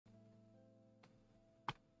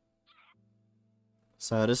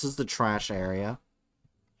So this is the trash area.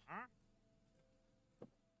 I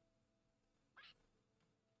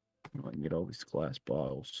can get all these glass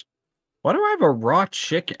bottles. Why do I have a raw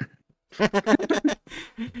chicken?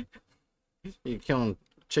 You killing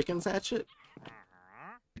chickens, Hatchet?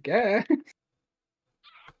 Yeah.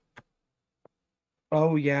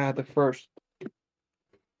 Oh yeah, the first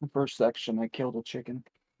section I killed a chicken.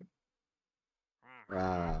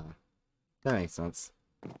 That makes sense.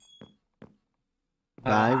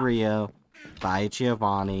 Bye, Rio. Bye,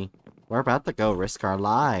 Giovanni. We're about to go risk our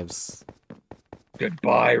lives.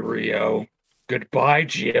 Goodbye, Rio. Goodbye,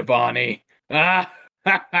 Giovanni. Ah!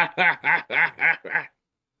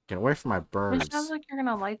 Get away from my birds. It sounds like you're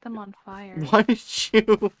gonna light them on fire. Why did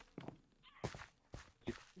you...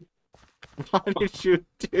 Why did you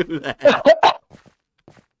do that?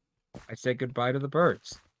 I said goodbye to the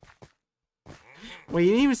birds. Well, you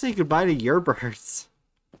didn't even say goodbye to your birds.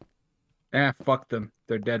 Ah, fuck them.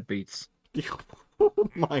 They're deadbeats. Oh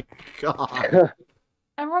my god.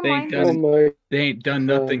 They ain't done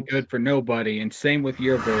nothing good for nobody, and same with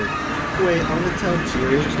your birds. Wait, I'm gonna tell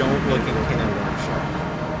Jerry, don't look in Cannon Workshop.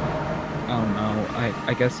 Oh no,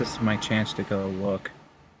 I guess this is my chance to go look.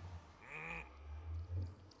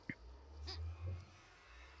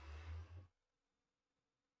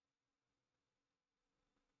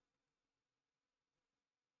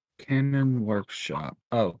 Cannon Workshop.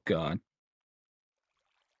 Oh god.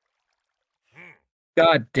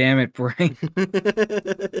 God damn it, Brain.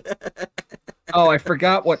 Oh, I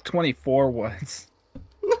forgot what 24 was.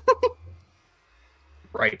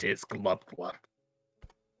 Right is glub glub.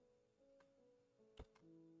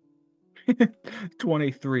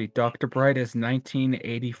 23. Dr. Bright is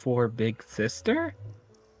 1984 big sister?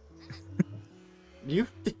 You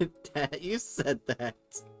did that. You said that.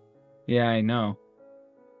 Yeah, I know.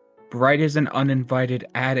 Bright is an uninvited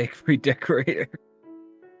attic redecorator.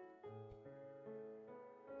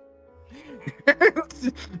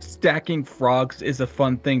 Stacking frogs is a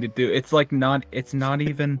fun thing to do. It's like it's not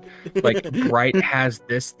even like Bright has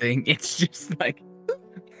this thing. It's just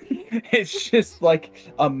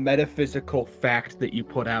like a metaphysical fact that you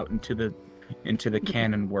put out into the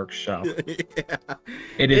Cannon Workshop. Yeah.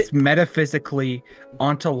 It is metaphysically,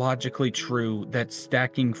 ontologically true that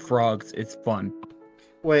stacking frogs is fun.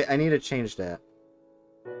 Wait, I need to change that.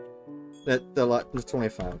 The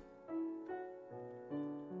 25.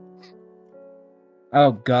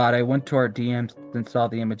 Oh god, I went to our DMs and saw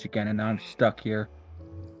the image again, and now I'm stuck here.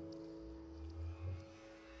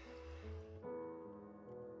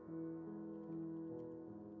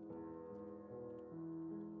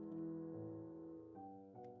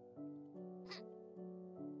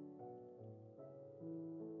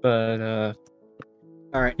 But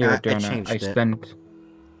all right, here, I Donut, changed it.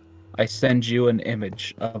 I send you an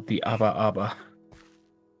image of the Abba Abba.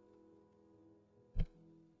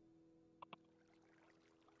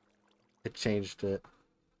 I changed it.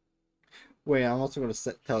 Wait, I'm also going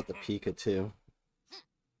to tell it the Pika too.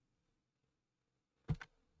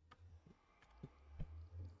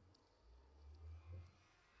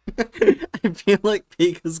 I feel like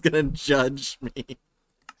Pika's gonna judge me.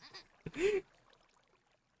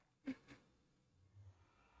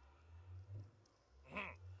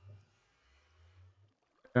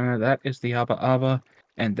 That is the Abba Abba,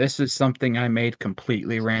 and this is something I made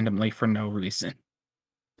completely randomly for no reason.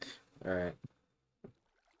 Alright.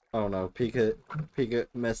 Oh no, Pika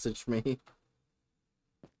messaged me.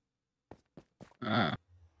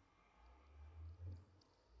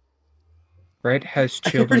 Bright has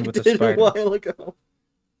children with a spider. A while ago.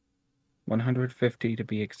 150 to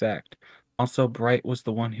be exact. Also, Bright was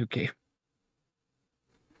the one who gave.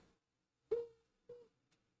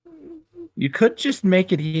 You could just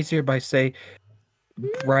make it easier by say,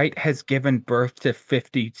 Bright has given birth to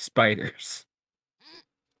 50 spiders.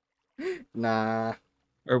 Nah.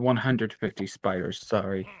 Or 150 spiders,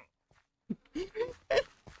 sorry.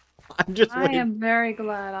 I am very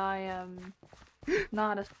glad I am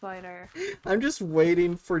not a spider. I'm just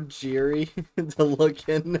waiting for Jiri to look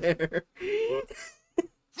in there.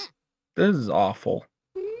 This is awful.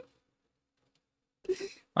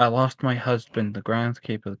 I lost my husband, the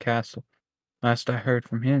groundskeeper of the castle. Last I heard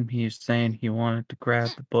from him, he was saying he wanted to grab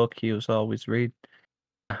the book he was always reading.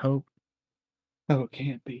 I hope. Oh, it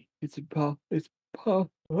can't be. It's impossible. It's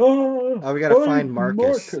impossible. Oh, we gotta find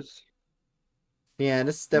Marcus. Yeah,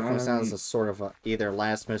 this definitely sounds a sort of either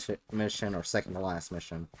last mission or second to last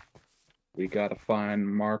mission. We gotta find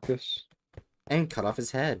Marcus. And cut off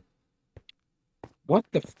his head. What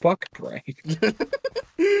the fuck, Bray?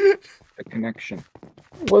 The connection.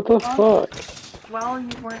 What the fuck? Well, you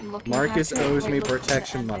weren't looking. Marcus at it, owes like, me looking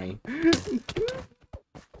protection at money.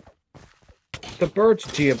 the bird's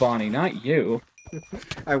Giovanni, not you.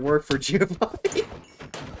 I work for Giovanni.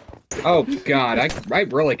 Oh god, I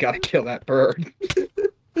really gotta kill that bird.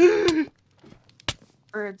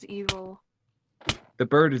 Bird's evil. The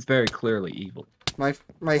bird is very clearly evil. My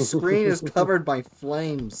screen is covered by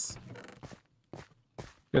flames.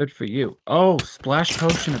 Good for you. Oh, splash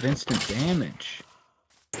potion of instant damage.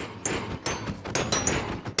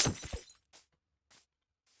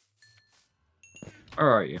 Where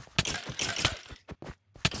are you?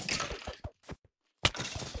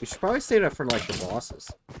 We should probably save that for like the bosses.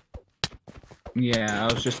 Yeah,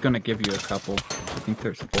 I was just gonna give you a couple. I think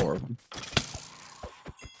there's 4 of them.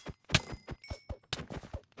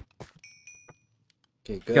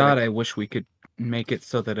 Okay, good. God, I wish we could make it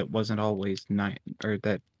so that it wasn't always night, or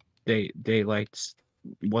that daylights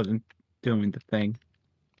wasn't doing the thing.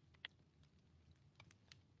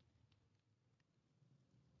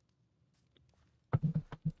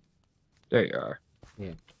 There you are.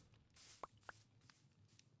 Yeah.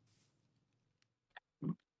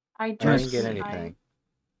 I didn't get anything.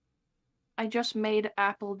 I just made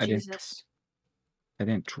apple Jesus. I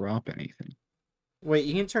didn't drop anything. Wait,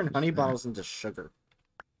 you can turn honey bottles into sugar.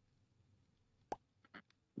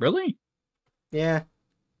 Really? Yeah.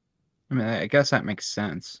 I mean, I guess that makes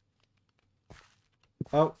sense.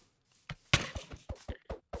 Oh.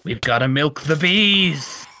 We've got to milk the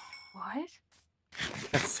bees! What?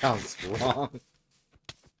 That sounds wrong.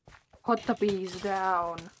 Put the bees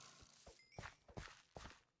down.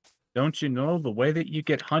 Don't you know the way that you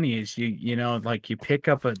get honey is you know, like you pick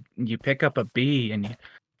up a bee and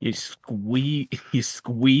you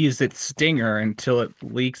squeeze its stinger until it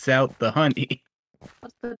leaks out the honey.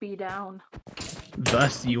 Put the bee down.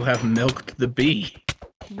 Thus you have milked the bee.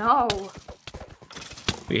 No.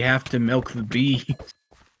 We have to milk the bee.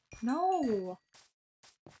 No.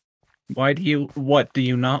 Why do you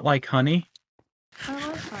not like honey? I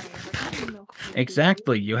like honey, but I don't milk the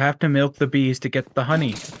Exactly. You have to milk the bees to get the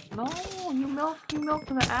honey. bee. No, you milk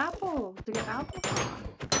the apple to get apple.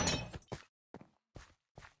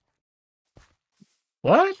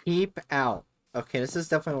 What? Keep out. Okay, this is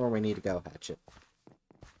definitely where we need to go, Hatchet.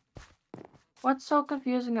 What's so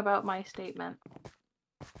confusing about my statement?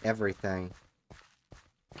 Everything.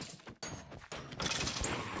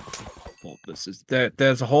 Well, this is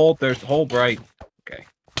there's a hole right. Okay.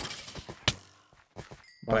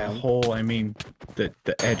 By a hole, I mean the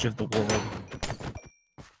edge of the world.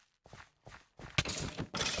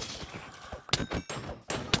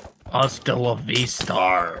 Hasta la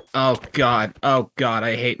vista. Oh god,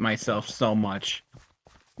 I hate myself so much.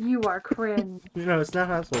 You are cringe. No, it's not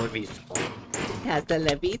Hasta la Vista. Hasta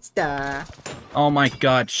la Vista. Oh my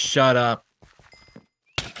god, shut up.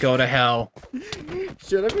 Go to hell.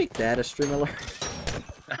 Should I make that a stream alert?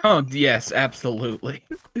 Oh, yes, absolutely.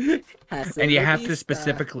 Hasta And you la have to Vista.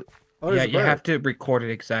 specifically... Oh, yeah, you have to record it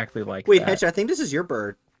exactly like Wait, that. Hatchet, I think this is your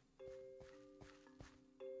bird.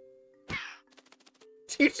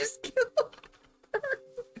 You just killed a bird.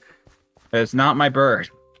 It's not my bird.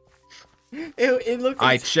 It looks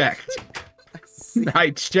I checked.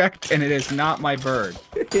 I checked, and it is not my bird.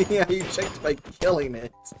 Yeah, you checked by killing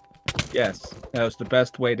it. Yes, that was the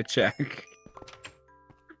best way to check.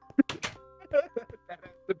 That has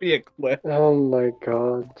to be a clip. Oh my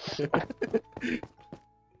god.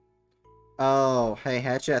 Oh, hey,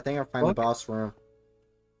 Hatchet, I think I found the boss room.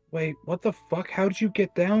 Wait, what the fuck? How did you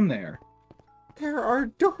get down there? There are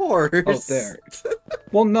doors. Oh, there.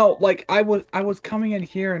 Well, no, like I was coming in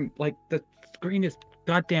here and like the screen is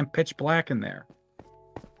goddamn pitch black in there.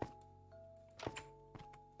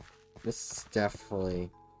 This is definitely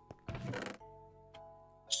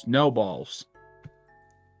Snowballs.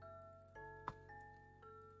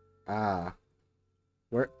 Ah.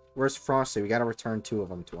 Where's Frosty? We gotta return 2 of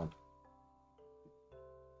them to him.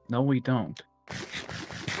 No, we don't.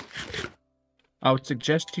 I would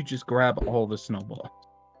suggest you just grab all the snowballs.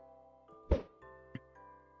 I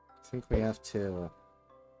think we have to...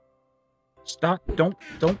 Stop! Don't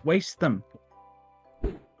waste them.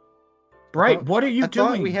 Bright, what are you doing?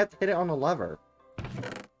 I thought we had to hit it on a lever.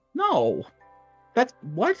 No. That's...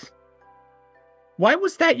 What? Why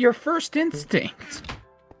was that your first instinct?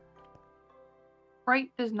 Bright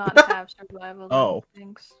does not have survival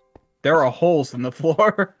instincts. There are holes in the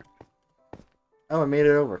floor. Oh, I made it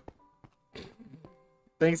over.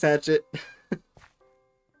 Thanks, Hatchet.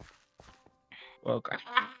 Welcome.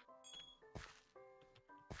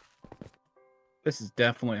 This is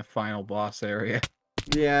definitely a final boss area.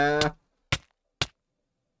 Yeah.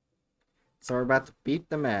 So we're about to beat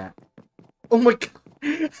the map. Oh my god.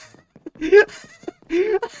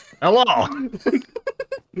 Hello.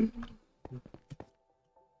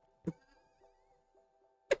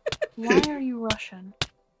 Why are you Russian?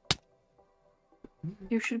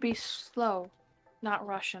 You should be slow, not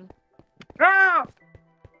Russian. Ah!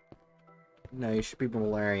 No, you should be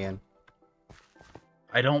Valerian.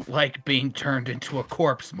 I don't like being turned into a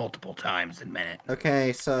corpse multiple times in a minute.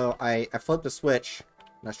 Okay, so I flipped the switch.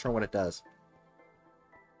 Not sure what it does.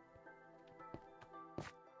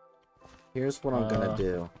 Here's what I'm gonna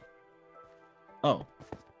do. Oh.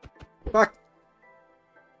 Fuck!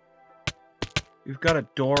 You've got a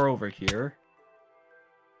door over here.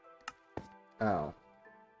 Oh.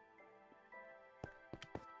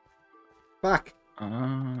 Fuck!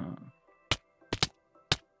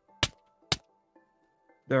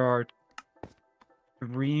 There are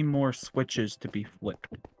 3 more switches to be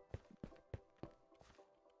flipped.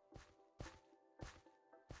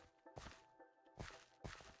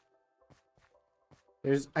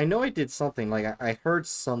 I know I did something, like I heard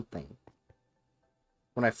something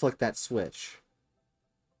when I flicked that switch.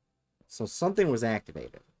 So something was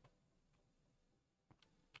activated.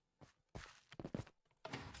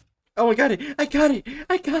 Oh, I got it! I got it!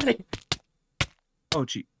 I got it! Oh,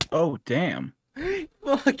 gee. Oh, damn.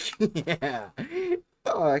 Fuck yeah!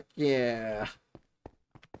 Fuck yeah!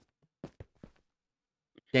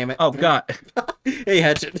 Damn it. Oh, God. Hey,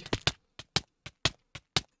 Hatchet.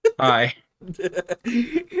 Hi.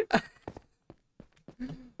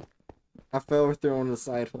 I fell through one of the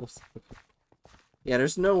side holes. Yeah,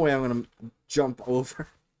 there's no way I'm gonna jump over.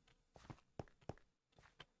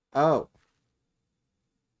 Oh.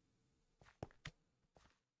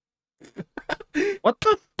 What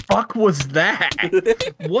the fuck was that?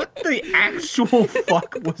 What the actual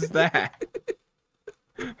fuck was that?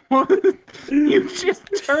 You just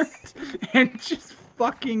turned and just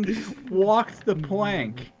fucking walked the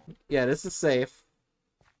plank. Yeah, this is safe.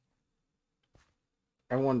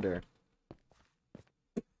 I wonder.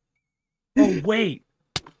 Oh, wait.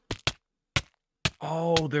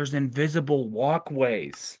 Oh, there's invisible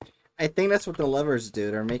walkways. I think that's what the levers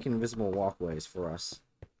do. They're making invisible walkways for us.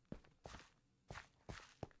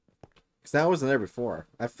 Because that wasn't there before.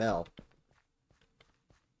 I fell.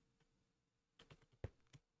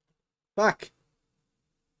 Fuck.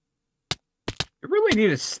 You really need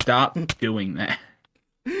to stop doing that.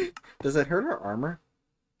 Does it hurt our armor?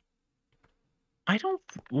 I don't...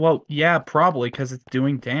 Well, yeah, probably, because it's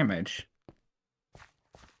doing damage.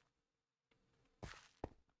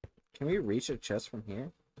 Can we reach a chest from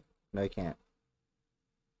here? No, you can't.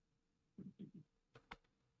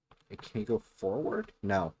 Can you go forward?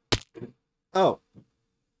 No. Oh.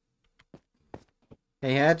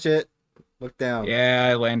 Hey, Hatchet. Look down. Yeah,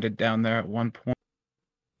 I landed down there at one point.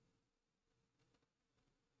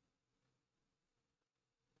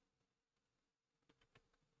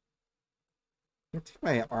 I'm gonna take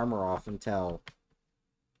my armor off until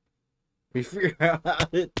we figure out how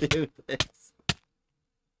to do this.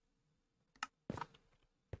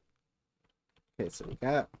 Okay, so we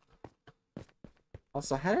got...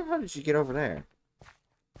 Also, how the hell did you get over there?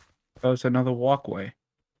 That was another walkway.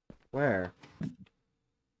 Where?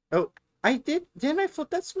 Oh, I did... Didn't I flip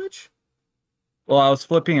that switch? Well, I was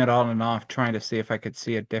flipping it on and off, trying to see if I could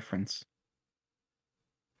see a difference.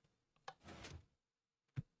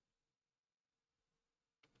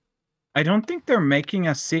 I don't think they're making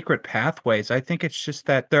us secret pathways. I think it's just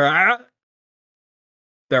that there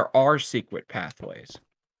are secret pathways.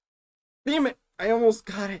 Damn it! I almost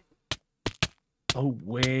got it. Oh,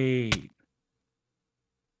 wait.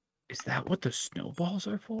 Is that what the snowballs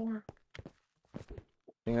are for?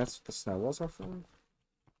 I think that's what the snowballs are for.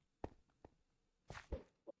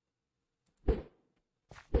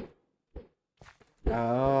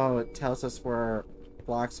 Oh, it tells us where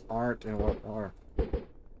blocks aren't and what are.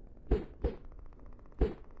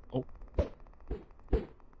 Oh.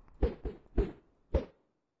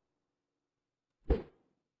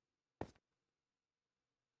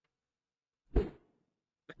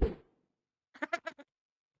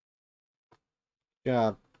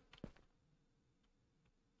 Job.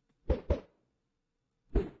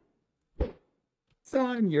 It's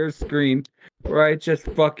on your screen where I just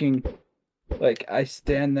fucking, like, I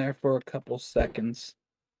stand there for a couple seconds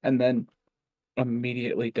and then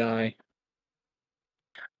immediately die.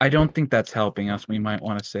 I don't think that's helping us. We might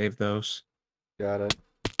want to save those. Got it.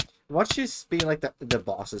 Watch this be like the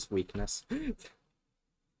boss's weakness.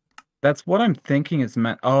 That's what I'm thinking is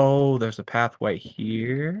meant. Oh, there's a pathway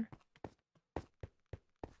here.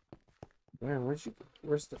 Where's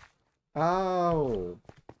the... Oh.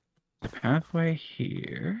 The pathway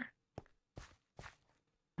here.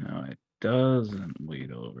 No, it doesn't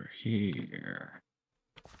lead over here.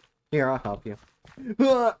 Here, I'll help you.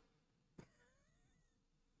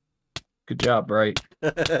 Good job, Bright.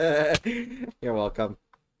 You're welcome.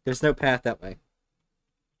 There's no path that way.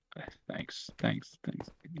 Thanks.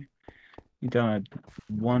 You done a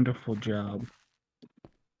wonderful job.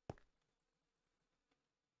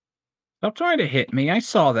 Stop trying to hit me. I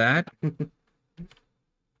saw that.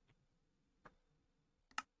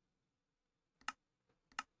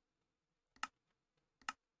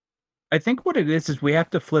 I think what it is we have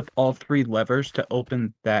to flip all 3 levers to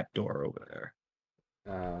open that door over there.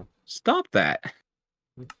 Stop that.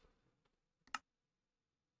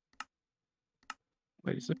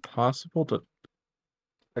 Wait, is it possible to...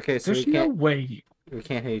 Okay, so There's no way... We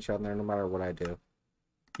can't hit each other no matter what I do.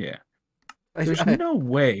 Yeah. There's no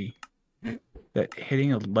way that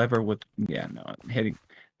hitting a lever with... Yeah, no, hitting...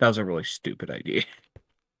 That was a really stupid idea.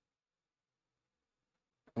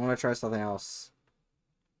 I want to try something else.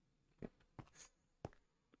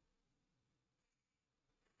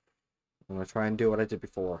 I'm going to try and do what I did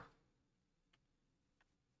before.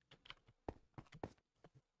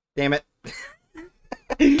 Damn it.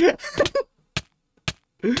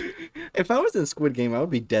 If I was in Squid Game, I would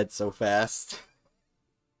be dead so fast.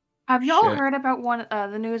 Have y'all heard about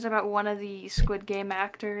the news about one of the Squid Game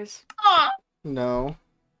actors? No.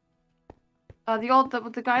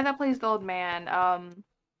 The guy that plays the old man,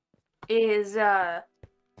 is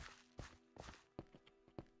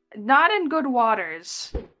not in good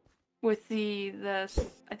waters with the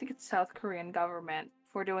I think it's South Korean government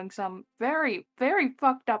for doing some very, very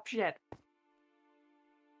fucked up shit.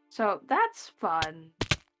 So that's fun.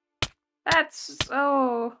 That's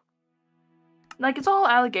so... Like, it's all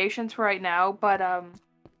allegations for right now, but, I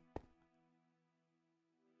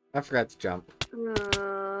forgot to jump.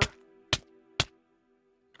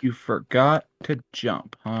 You forgot to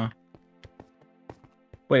jump, huh?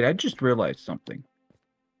 Wait, I just realized something.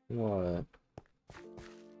 What?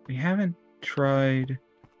 We haven't tried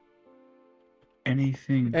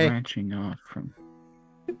anything branching off from...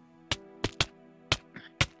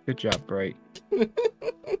 Good job, Bright. I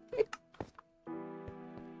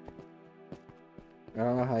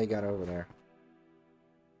don't know how you got over there.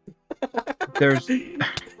 There's...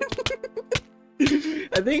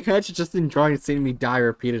 I think Hatchet just enjoying seeing me die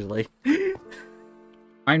repeatedly.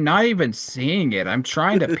 I'm not even seeing it. I'm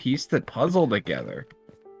trying to piece the puzzle together.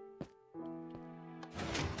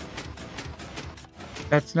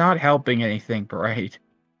 That's not helping anything, Bright.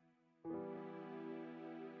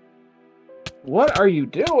 What are you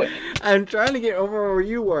doing? I'm trying to get over where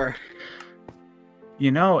you were.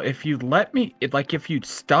 You know, if you'd let me... if you'd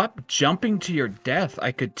stop jumping to your death,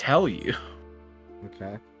 I could tell you.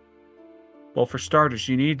 Okay. Well, for starters,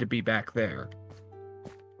 you need to be back there.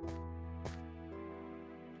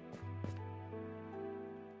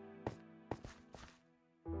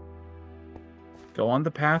 Go on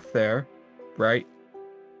the path there, right?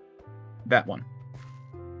 That one.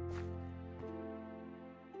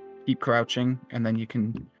 Keep crouching, and then you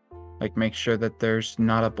can, make sure that there's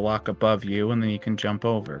not a block above you, and then you can jump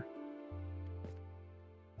over.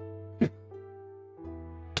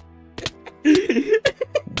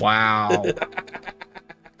 Wow.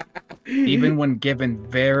 Even when given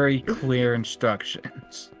very clear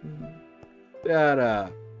instructions. Shut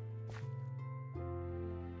up.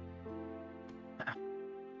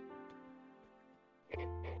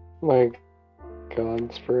 My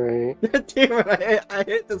God, Spray. Damn it, I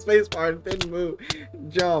hit the space bar and didn't move.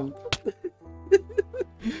 Jump.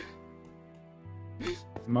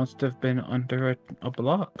 Must have been under a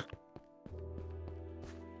block.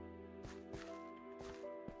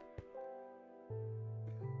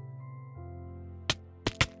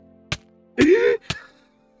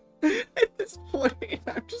 At this point,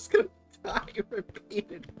 I'm just gonna die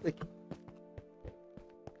repeatedly.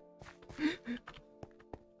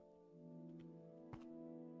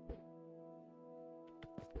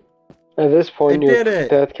 At this point, your did it.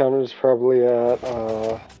 death counter is probably at,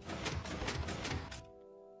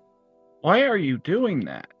 Why are you doing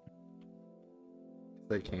that?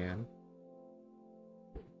 They can.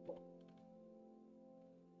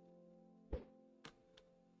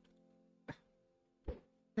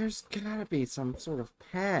 There's gotta be some sort of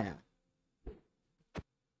path.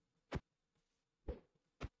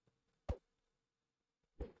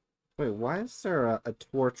 Wait, why is there a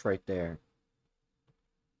torch right there?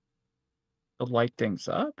 To light things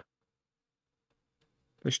up?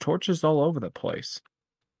 There's torches all over the place.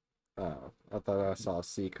 Oh, I thought I saw a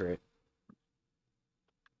secret.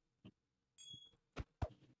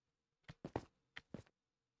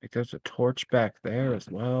 There's a torch back there as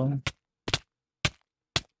well.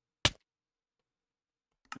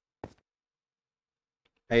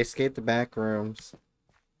 I escaped the back rooms.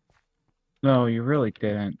 No, you really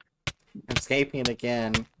didn't. I'm escaping it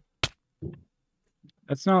again.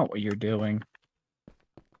 That's not what you're doing.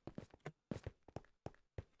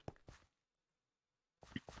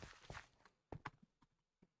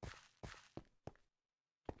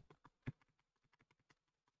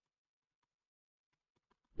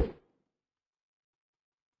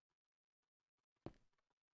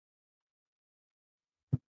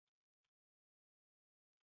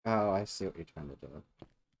 Oh, I see what you're trying to do.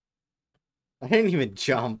 I didn't even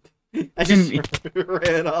jump. I just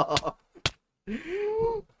ran off.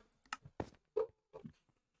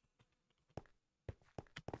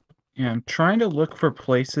 Yeah, I'm trying to look for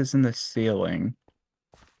places in the ceiling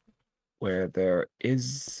where there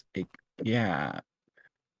is a gap.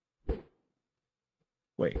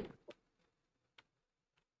 Wait.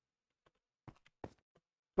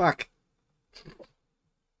 Fuck.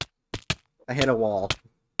 I hit a wall.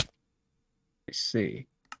 I see.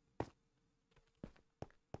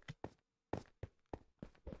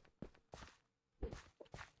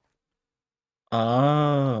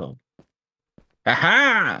 Oh.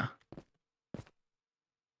 Aha!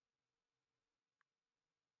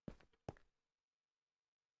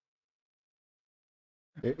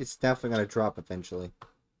 It's definitely gonna drop eventually.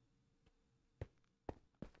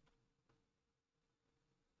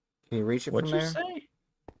 Can you reach it What'd from you there? say?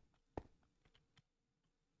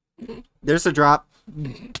 There's a drop.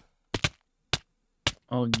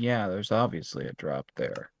 Oh yeah, there's obviously a drop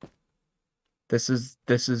there. This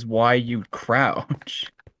is why you crouch.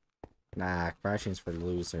 Nah, crouching's for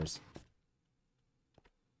losers.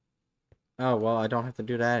 Oh, well, I don't have to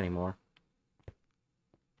do that anymore.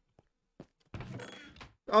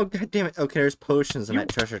 Oh, god damn it. Okay, there's potions in that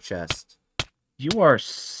treasure chest. You are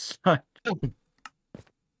such...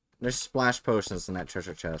 There's splash potions in that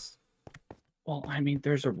treasure chest. Well, I mean,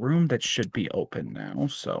 there's a room that should be open now,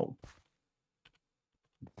 so...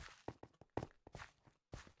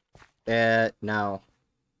 No.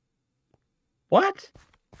 What?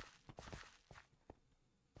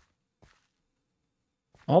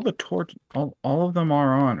 All the torch... all of them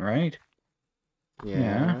are on, right?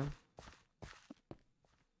 Yeah.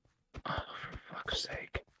 Oh, for fuck's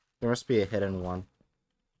sake. There must be a hidden one.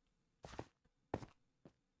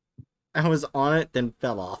 I was on it, then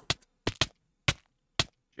fell off.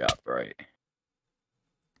 Job right.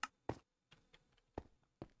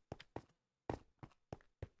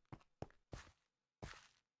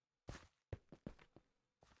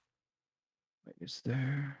 Wait, is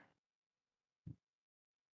there...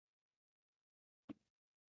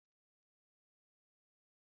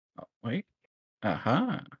 Oh, wait.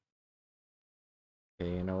 Aha.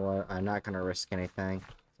 Okay, you know what? I'm not gonna risk anything.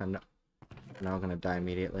 I'm gonna die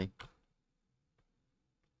immediately.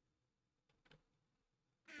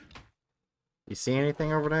 You see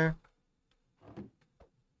anything over there?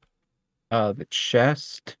 The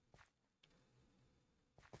chest.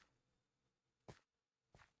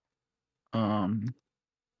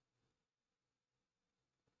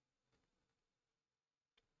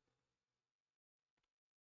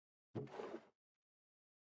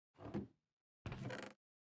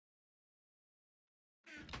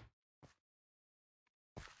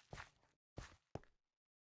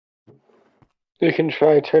 You can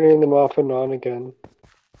try turning them off and on again.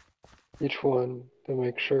 Each one to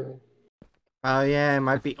make sure. Oh yeah, it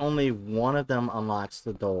might be only one of them unlocks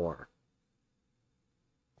the door.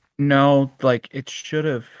 No, like, it should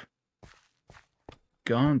have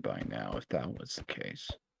gone by now if that was the case.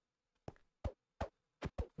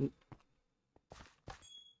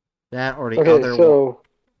 That or the Okay,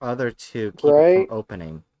 other two keep it from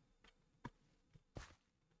opening.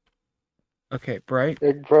 Okay, Bright.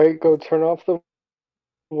 Bright, go turn off the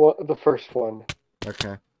first one.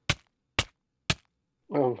 Okay.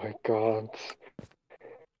 Oh my god.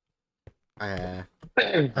 I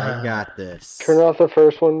got this. Turn off the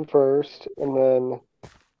first one first, and then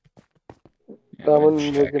Yeah, that one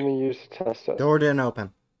you're gonna use to test it. Door didn't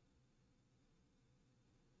open.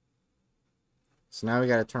 So now we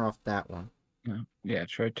gotta turn off that one. Yeah,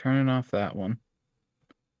 try turning off that one.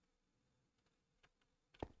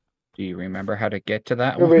 Do you remember how to get to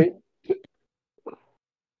that one? Wait.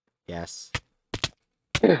 Yes.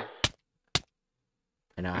 I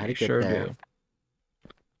know how to get there. Do.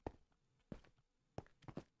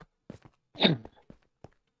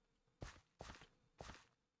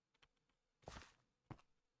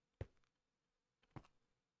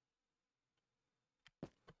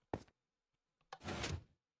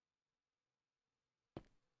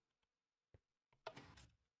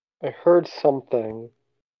 I heard something.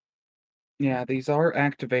 Yeah, these are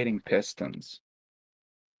activating pistons.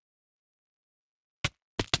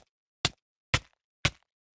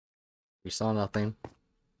 You saw nothing.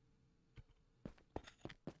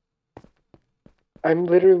 I'm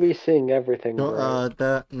literally seeing everything, No,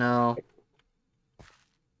 bro. no.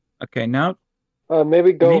 Okay, now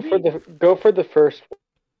Maybe go for maybe the first one.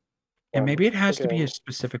 and maybe it has to be again. a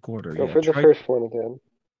specific order. Go Yeah, for the try first one again.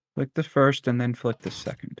 click the first and then flick the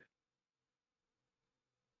second.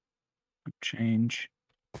 Change.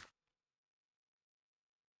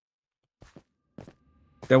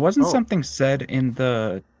 There wasn't Oh. something said in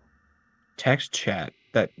the text chat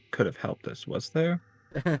that could have helped us, was there?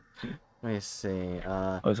 Let me see.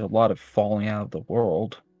 There's a lot of falling out of the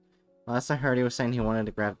world. Last I heard, he was saying he wanted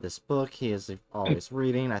to grab this book he is always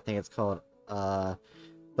reading. I think it's called, The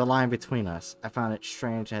Line Between Us. I found it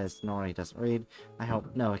strange as normally he doesn't read. I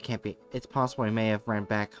hope, no, it can't be. It's possible he may have ran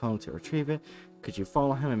back home to retrieve it. Could you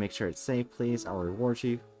follow him and make sure it's safe, please? I'll reward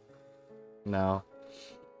you. No.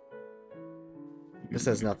 This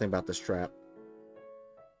says nothing about this trap.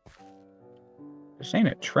 This ain't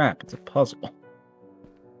a trap, it's a puzzle.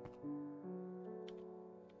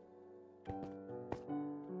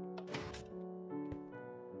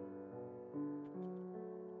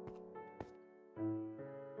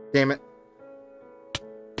 Damn it.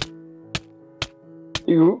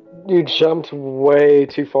 You jumped way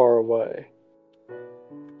too far away.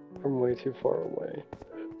 From way too far away.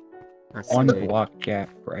 One block gap,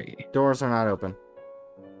 right? Doors are not open.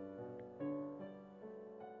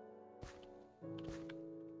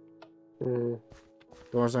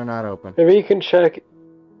 Doors are not open. Maybe you can check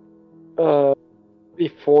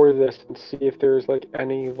before this and see if there's like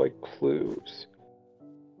any like clues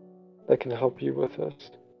that can help you with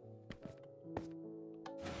this.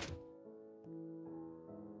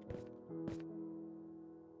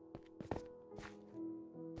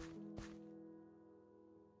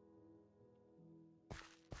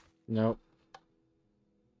 Nope.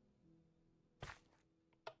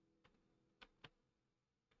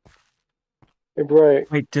 Right.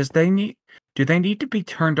 Wait, do they need to be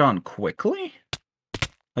turned on quickly?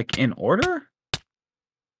 Like in order?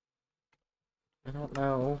 I don't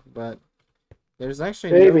know, but there's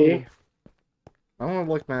actually Maybe. I want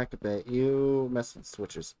to look back a bit. You messed with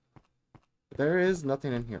switches. There is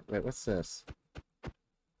nothing in here. Wait, what's this?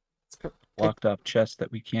 Locked up chest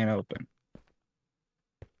that we can't open.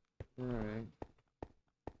 Alright.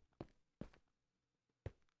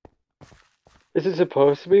 Is it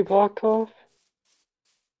supposed to be blocked off?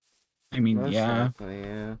 I mean, Most yeah. likely,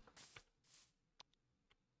 yeah.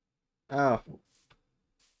 Oh.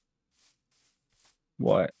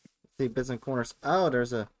 What? See bits and corners. Oh,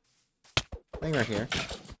 there's a thing right here.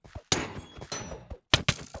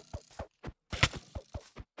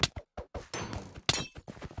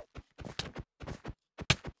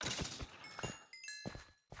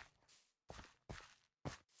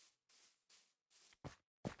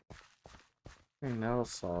 Anything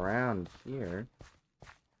else around here?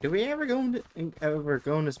 Did we ever go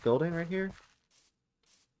in this building right here?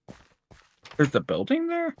 There's a building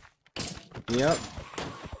there? Yep.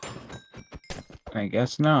 I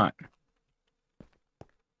guess not.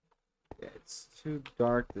 It's too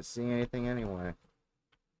dark to see anything anyway.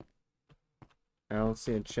 I don't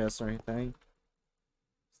see a chest or anything.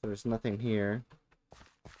 So there's nothing here.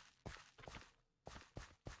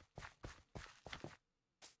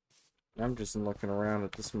 I'm just looking around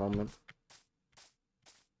at this moment.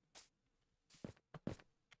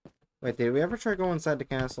 Wait, did we ever try going inside the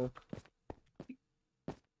castle?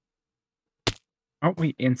 Aren't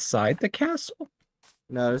we inside the castle?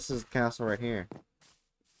 No, this is the castle right here.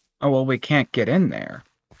 Oh, well, we can't get in there.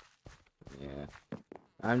 Yeah.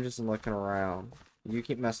 I'm just looking around. You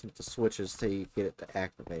keep messing with the switches till you get it to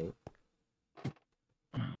activate.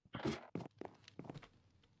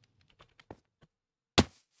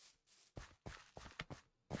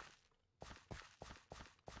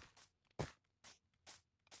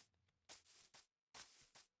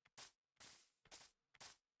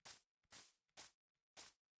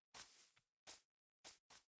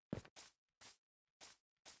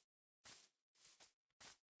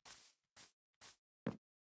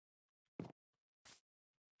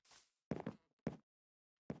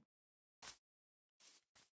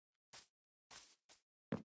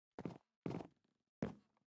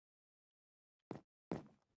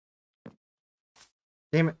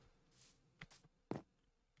 Damn it.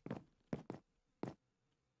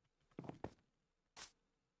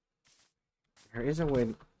 There is a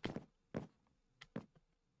way.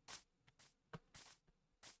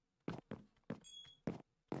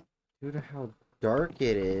 Due to how dark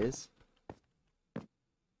it is, it's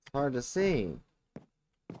hard to see.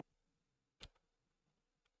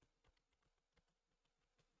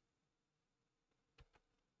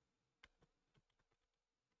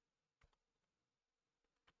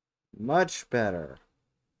 Much better.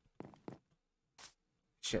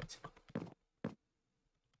 Shit.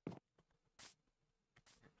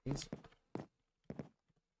 These...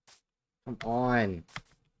 Come on.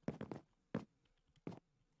 I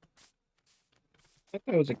thought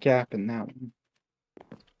there was a gap in that one.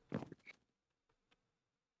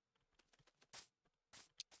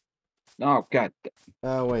 Oh, God.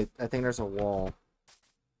 Oh, wait. I think there's a wall.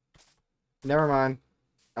 Never mind.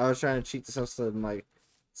 I was trying to cheat the system, like,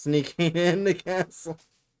 sneaking in the castle.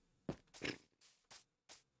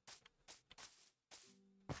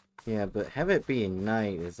 Yeah, but have it be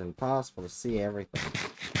night is impossible to see everything.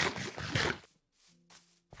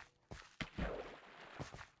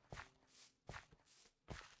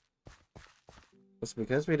 Was it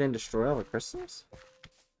because we didn't destroy all the crystals?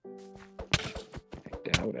 I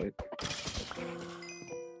doubt it.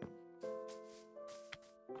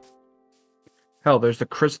 Hell, there's a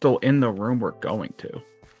crystal in the room we're going to.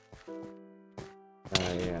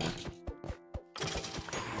 Yeah.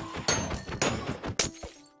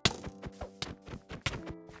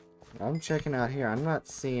 I'm checking out here. I'm not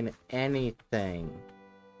seeing anything.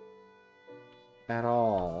 At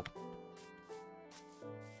all.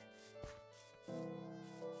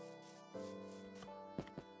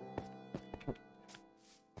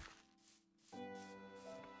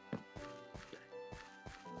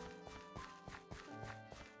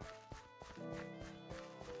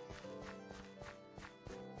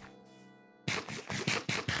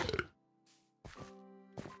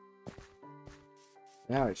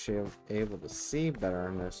 Now I should be able to see better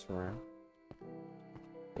in this room.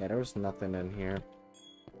 Yeah, there was nothing in here.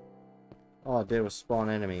 All I did was spawn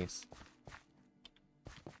enemies.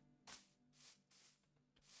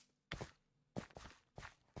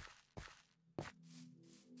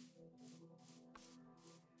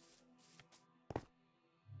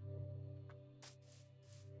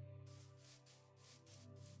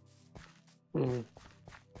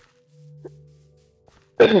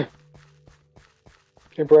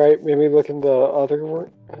 Hey, Bright, maybe look in the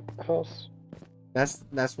other house.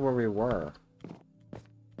 That's where we were.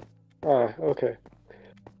 Ah, okay.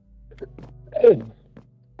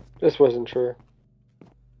 Just wasn't sure.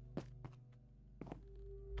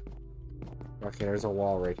 Okay, there's a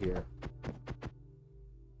wall right here.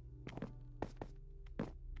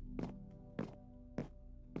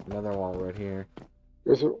 Another wall right here.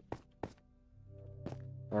 There's a...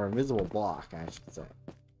 Or invisible block, I should say.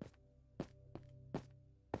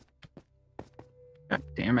 God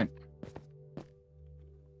damn it.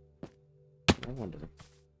 I wonder.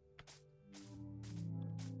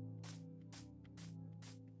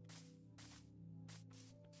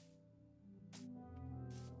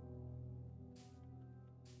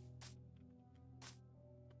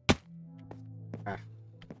 Ah.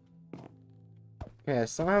 Okay, I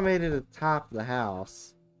somehow made it to the top of the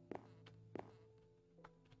house.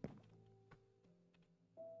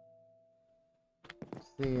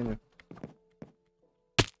 Seeing.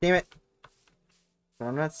 Damn it! But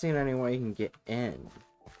I'm not seeing any way you can get in.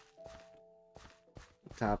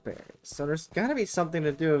 Top area. So there's gotta be something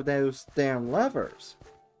to do with those damn levers.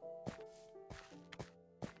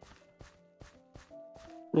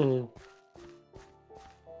 Because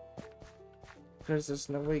there's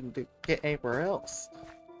no way to get anywhere else.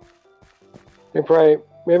 Hey, Bright,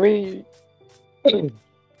 maybe...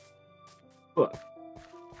 What?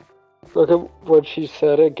 Look at what she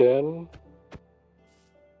said again.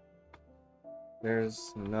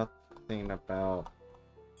 There's nothing about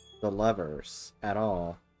the levers at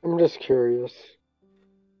all. I'm just curious.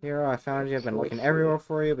 Hero, I found you. I've been So looking let's see. everywhere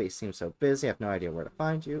for you, but you seem so busy. I have no idea where to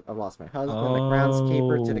find you. I've lost my husband, the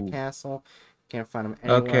groundskeeper, to the Oh. castle. Can't find him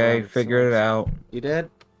anywhere. Okay, around the figured it source. out. You did?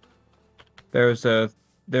 There was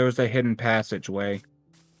a hidden passageway.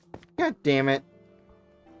 God damn it.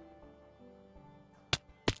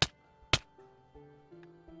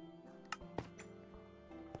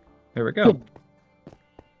 There we go.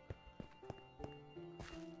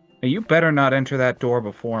 Now, you better not enter that door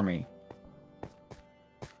before me.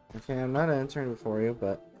 Okay, I'm not answering before you,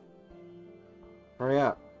 but hurry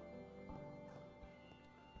up.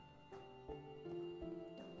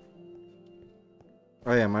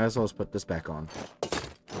 Oh yeah, might as well just put this back on.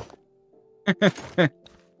 I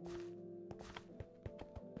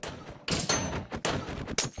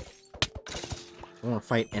want to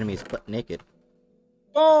fight enemies butt naked.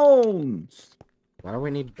 Bones! Why do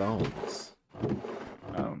we need bones?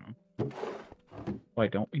 I don't know. Why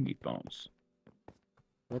don't we need bones?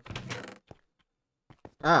 What?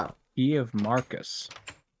 Oh. Key of Marcus.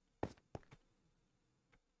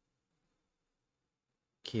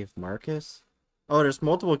 Key of Marcus? Oh, there's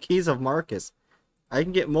multiple keys of Marcus. I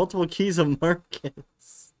can get multiple keys of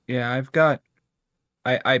Marcus. Yeah, I've got.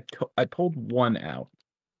 I pulled one out.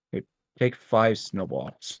 It take 5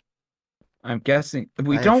 snowballs. I'm guessing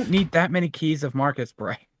we don't need that many keys of Marcus,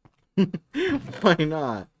 Bray. Why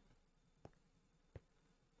not?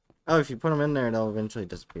 Oh, if you put them in there, they'll eventually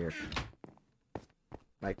disappear.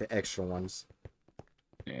 Like the extra ones.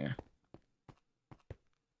 Yeah.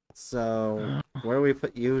 So, where do we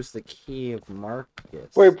use the key of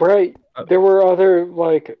Marcus? Wait, Bright, there were other,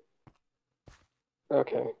 like...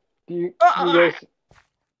 Okay. Do you guys...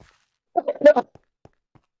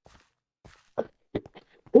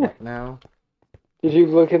 What now? Did you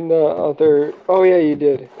look in the other... Oh, yeah, you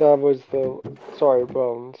did. That was the... Sorry,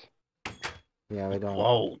 bones. Yeah, we don't...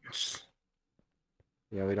 Bones.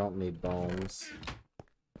 Yeah, we don't need bones.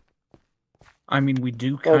 I mean, we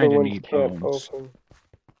do Other kind of ones need can't bones. open.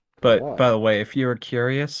 But, What? by the way, if you were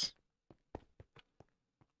curious...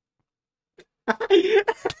 By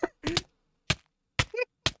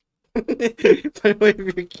the way, if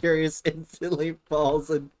you're curious, instantly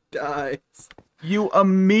falls and dies. You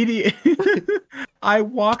immediately... I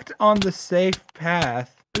walked on the safe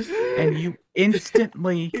path, and you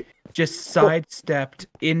instantly just sidestepped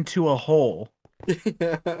into a hole.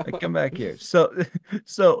 Like, come back here. So,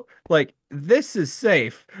 like, this is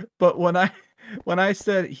safe, but when I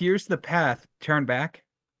said, here's the path, turn back,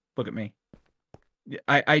 look at me.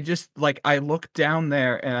 I just, like, I look down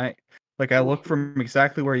there, and I look from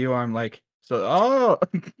exactly where you are, I'm like, so, oh!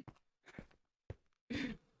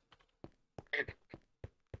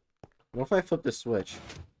 What if I flip the switch?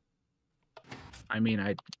 I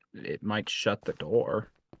mean, it might shut the door.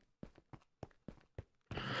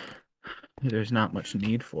 There's not much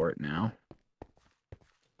need for it now.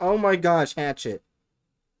 Oh my gosh, Hatchet.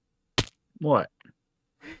 What?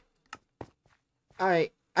 I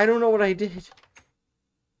don't know what I did.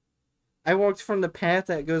 I walked from the path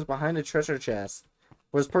that goes behind the treasure chest.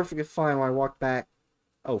 It was perfectly fine when I walked back.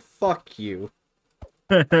 Oh, fuck you.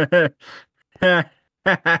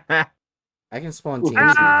 I can spawn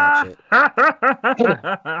TNT Hatchet.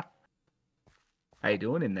 How you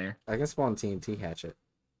doing in there? I can spawn TNT Hatchet.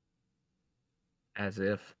 As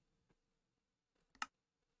if.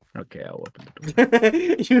 Okay, I'll open the door.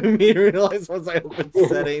 You immediately realize once I open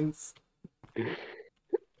settings.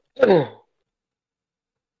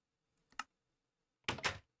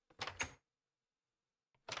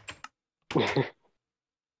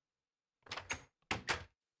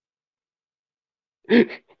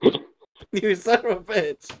 You son of a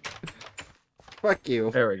bitch. Fuck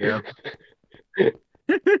you. There we go.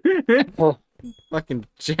 Fucking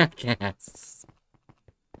jackass.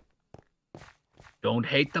 Don't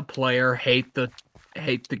hate the player, hate the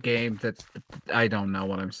game. I don't know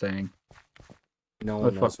what I'm saying. No Where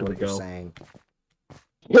one the knows fuck do what we you're go? saying.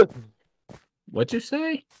 What'd you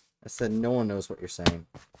say? I said no one knows what you're saying.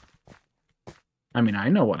 I mean, I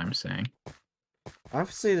know what I'm saying.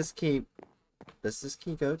 Obviously, this key... Does this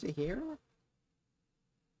key go to here?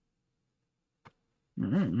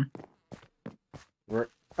 Mm.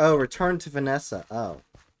 Oh, return to Vanessa. Oh.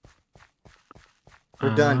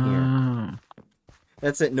 We're done here.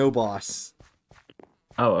 That's it, no boss.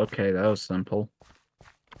 Oh, okay, that was simple.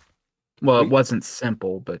 Well, it wasn't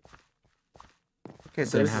simple, but... Okay,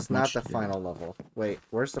 so Didn't this have is not much the to do. final level. Wait,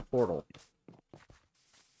 where's the portal?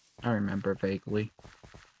 I remember vaguely.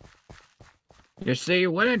 You see,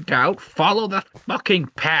 when in doubt, follow the fucking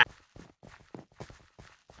path.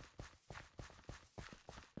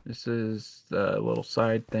 This is the little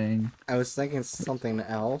side thing. I was thinking something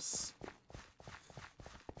else.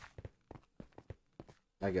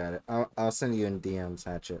 I got it. I'll send you in DMs,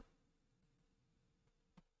 Hatchet.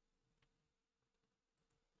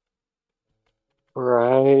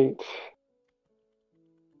 Right.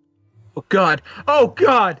 Oh God! Oh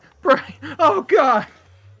God! Brian! Oh God!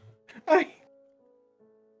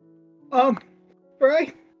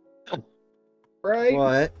 Brian! Brian!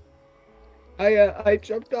 What? I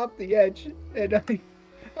jumped off the edge and I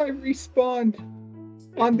respawned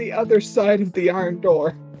on the other side of the iron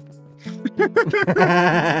door.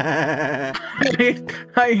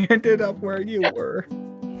 I ended up where you were.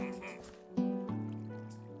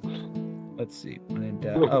 Let's see. When in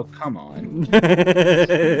doubt. Oh, come on.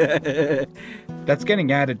 That's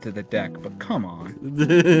getting added to the deck, but come on.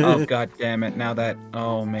 Oh, God damn it. Now that...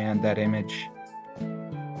 Oh, man, that image.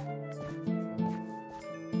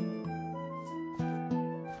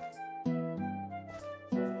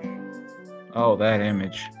 Oh, that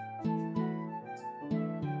image.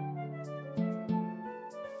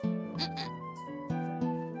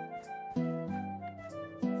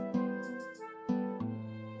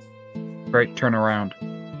 Right, turn around.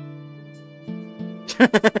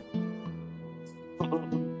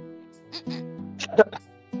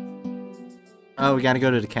 Oh, we gotta go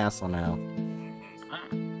to the castle now.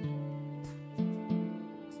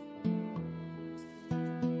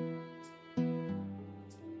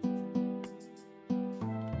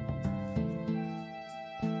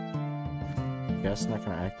 Guess not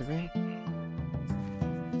gonna activate?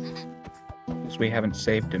 Because we haven't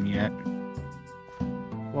saved him yet.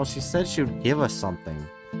 Well, she said she would give us something.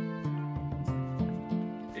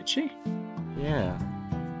 Did she? Yeah.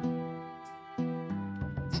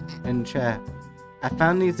 In chat. I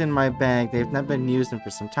found these in my bag. They've not been used for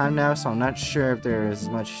some time now, so I'm not sure if there is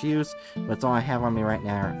much use, but it's all I have on me right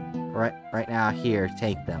now. Right now, here,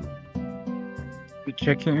 take them.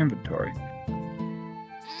 Check your inventory.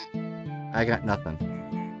 I got nothing.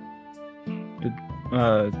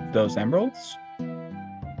 Those emeralds?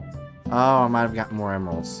 Oh, I might have gotten more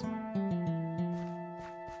emeralds.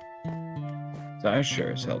 So I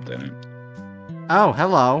sure as hell didn't. Oh,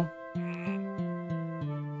 hello.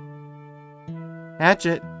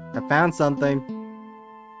 Hatchet, I found something.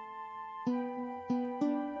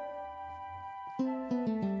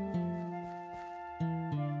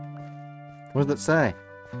 What does it say?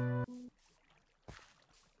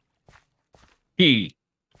 Key.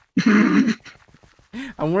 I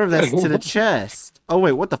wonder if that's to the chest. Oh,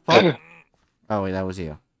 wait, what the fuck? Oh, wait, that was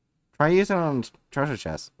you. Try using it on treasure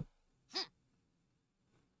chest.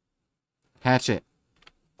 Hatchet.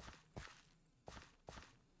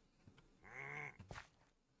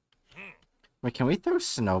 Wait, can we throw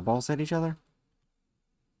snowballs at each other?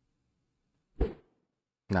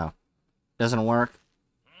 No. Doesn't work.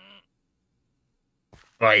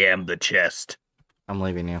 I am the chest. I'm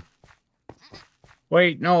leaving you.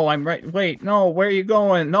 Wait, no, I'm right. Wait, no, where are you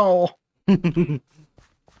going? No.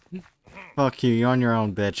 Fuck you, you're on your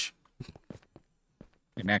own, bitch.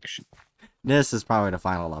 Connection. This is probably the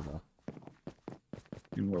final level.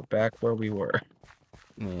 And we're back where we were.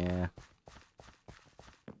 Yeah.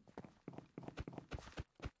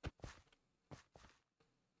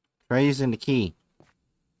 Try using the key.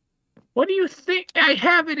 What do you think? I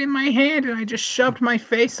have it in my hand and I just shoved my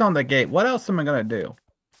face on the gate. What else am I gonna do?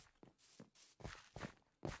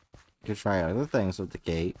 You could try other things with the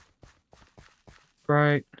gate.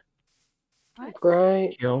 Right.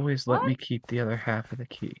 Right. You always let What? me keep the other half of the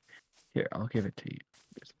key. Here, I'll give it to you.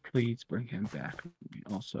 Just please bring him back.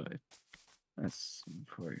 Also, that's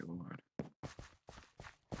for your lord.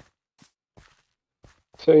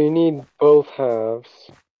 So you need both halves.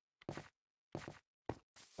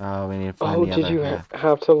 Oh, we need to find Oh, the did other you half.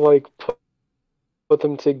 have to like put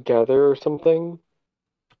them together or something?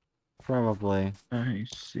 Probably. I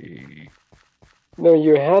see. No,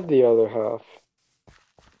 you had the other half.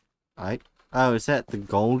 Oh, is that the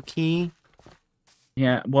gold key?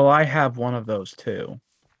 Yeah, well, I have one of those too.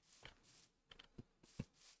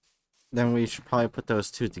 Then we should probably put those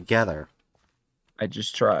two together. I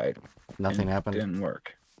just tried. Nothing and it happened. Didn't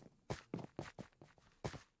work.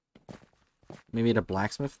 Maybe the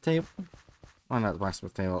blacksmith table? Oh, not the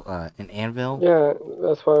blacksmith table. An anvil? Yeah,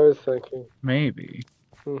 that's what I was thinking. Maybe.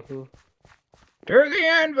 hmm To the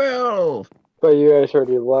anvil! But you guys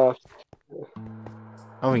already left.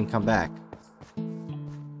 Oh, we can come back.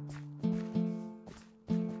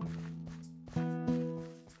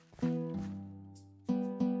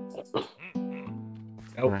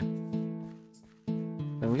 Nope. Right.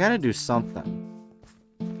 Then we gotta do something.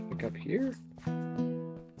 Look up here.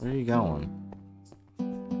 Where are you going?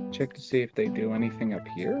 Check to see if they do anything up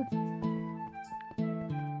here.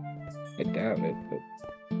 I doubt it, but...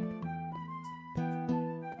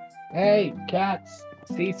 Hey, cats!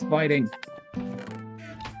 Cease fighting!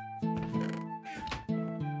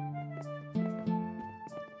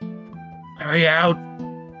 Hurry out!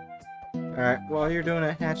 Alright, while you're doing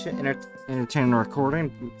a Hatchet, entertain the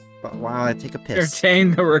recording, but while I take a piss.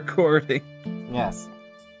 Entertain the recording. Yes.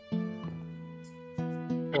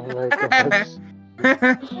 Oh my gosh.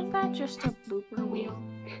 Isn't that just a blooper wheel?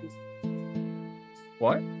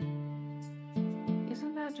 What?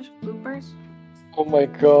 Isn't that just bloopers? Oh my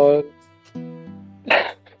god.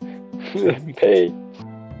 The pace.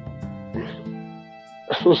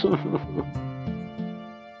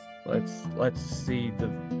 Let's see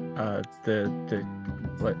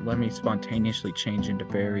let me spontaneously change into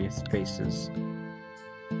various faces.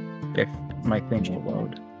 If my thing will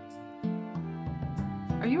load.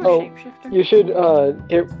 Are you a Oh, shapeshifter?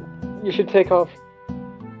 you should take off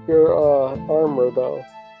your armor though.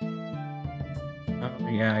 Oh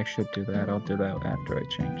yeah, I should do that. I'll do that after I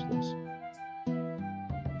change this.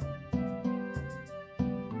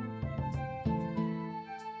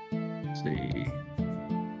 Let's see.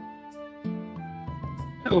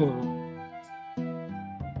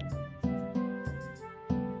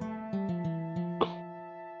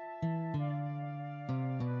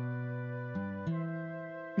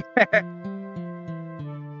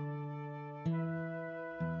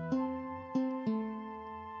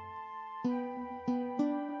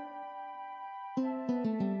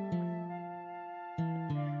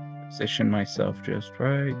 Position myself just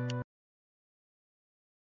right.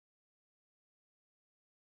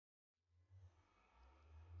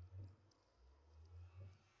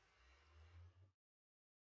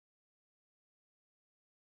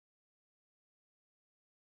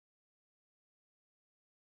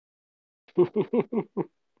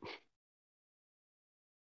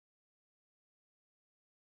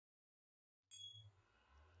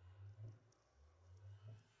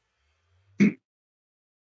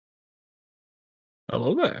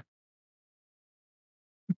 Hello there.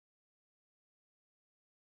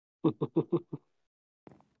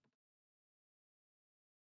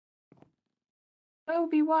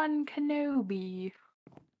 Obi-Wan Kenobi.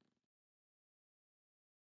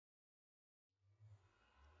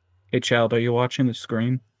 Hey, child, are you watching the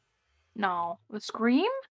screen? No. The Scream?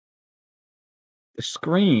 The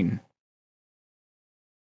screen.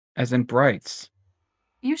 As in brights.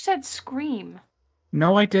 You said Scream.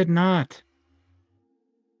 No, I did not.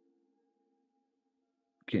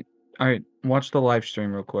 Okay. All right, watch the live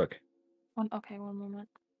stream real quick. Okay, one moment.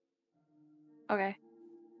 Okay.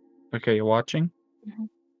 Okay, you're watching? Mhm.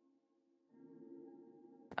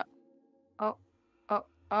 Oh.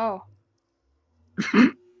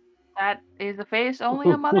 That is a face only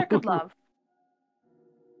a mother could love.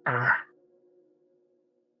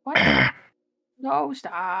 What? No,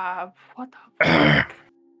 stop. What the fuck?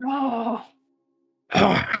 No.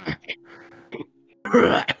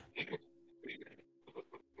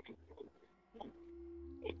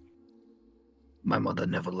 My mother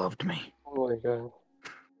never loved me. Oh my god.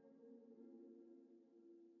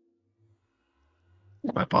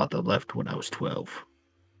 My father left when I was 12.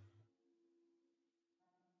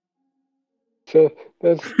 So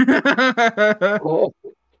that's My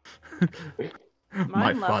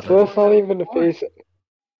Mine left so father. that's not even the face.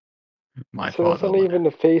 My So that's father. not even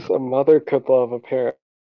the face a mother could love, apparently.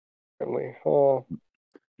 Oh,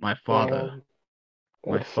 My father. man,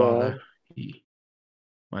 My that's father. sad.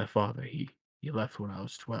 My father. He left when I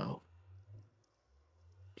was 12.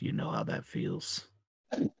 Do you know how that feels?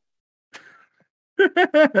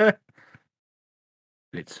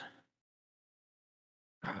 It's.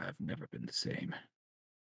 I've never been the same.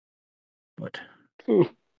 But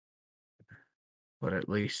at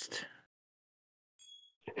least.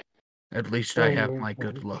 At least I Oh have my my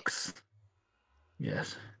good god. looks.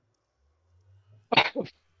 Yes.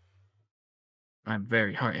 I'm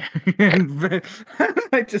very hard.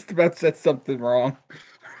 I just about said something wrong.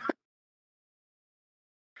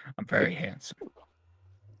 I'm very handsome.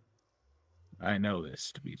 I know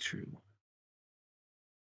this to be true.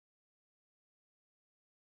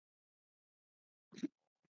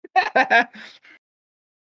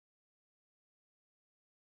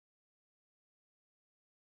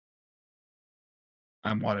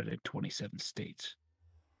 I'm wanted in 27 states.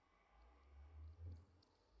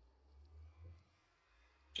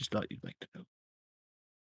 Just thought you'd like to know.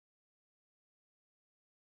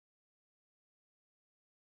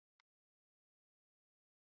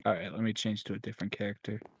 All right, let me change to a different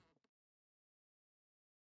character.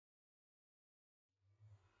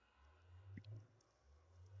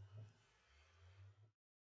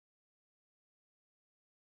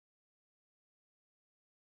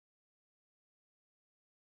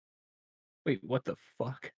 Wait, what the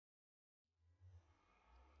fuck?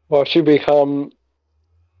 Well, she become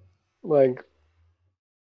like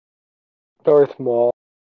Darth Maul.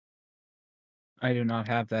 I do not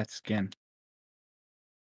have that skin.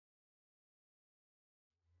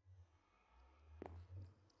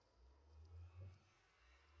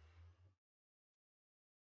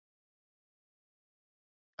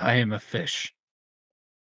 I am a fish.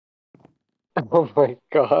 Oh my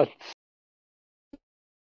god.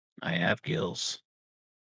 I have gills.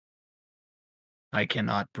 I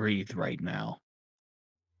cannot breathe right now.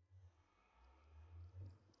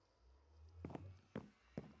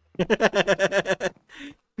 Hi,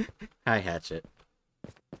 Hatchet.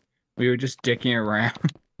 We were just dicking around.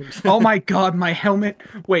 Oh my god, my helmet!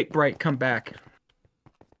 Wait, Bright, come back.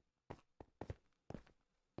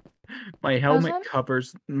 My helmet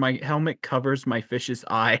covers my fish's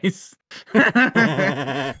eyes.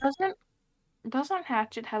 Doesn't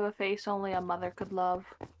Hatchet have a face only a mother could love?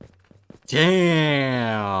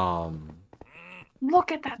 Damn.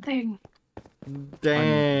 Look at that thing.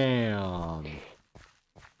 Damn.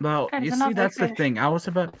 Well, Guys, you I'm see, not that's the finished. thing. I was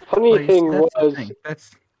about. Funny Well, you see, thing that's the was, thing.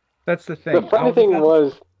 That's the the thing. I funny was thing about.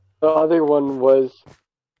 was, the other one was.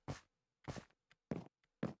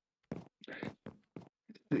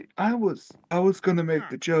 I was gonna make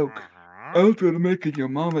the joke. I was gonna make a your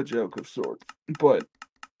mama joke of sorts, but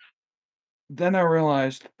then I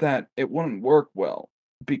realized that it wouldn't work well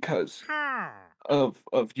because of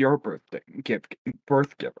your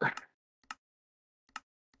birth giver.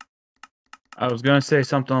 I was gonna say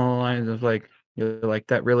something along the lines of like, you're like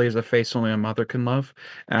that really is a face only a mother can love,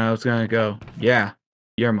 and I was gonna go, yeah,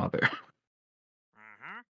 your mother.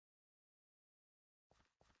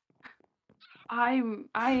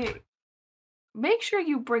 I make sure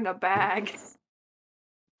you bring a bag.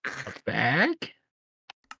 A bag?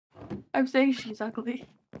 I'm saying she's ugly.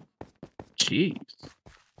 Jeez.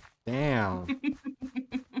 Damn.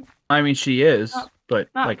 I mean, she is, Not- but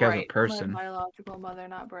Not like as a Bright. My person. biological mother,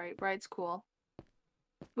 not Bright. Bright's cool.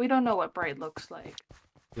 We don't know what Bright looks like.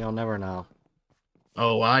 You'll never know.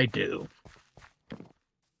 Oh, I do.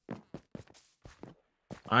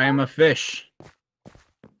 I am a fish.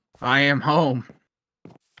 I am home.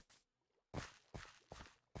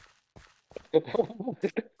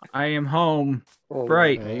 I am home. Oh,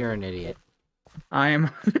 Bright. Yeah, you're an idiot. I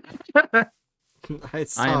am. I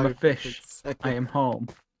saw I am a it for fish. second. I am home.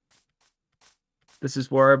 This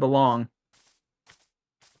is where I belong.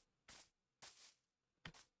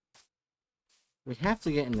 We have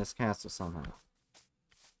to get in this castle somehow.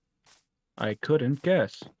 I couldn't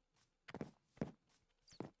guess.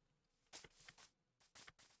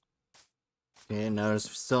 Yeah, no, there's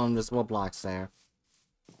still invisible blocks there.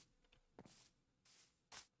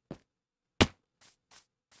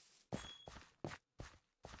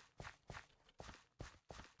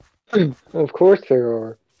 of course there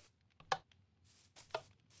are.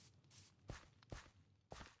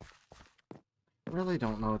 Really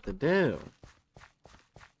don't know what to do.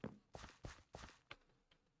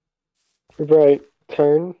 Right,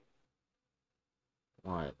 turn.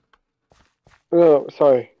 What? No,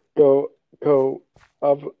 sorry. Go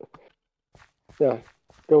up. Yeah,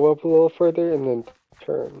 go up a little further and then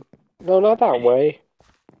turn. No, not that way.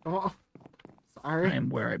 Oh, I sorry. am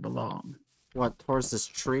where I belong. What, towards this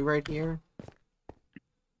tree right here?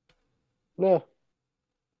 No.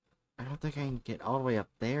 I don't think I can get all the way up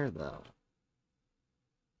there, though.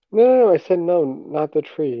 No, I said no, not the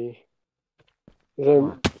tree. 'Cause I'm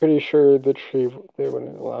What? pretty sure the tree they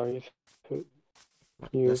wouldn't allow you to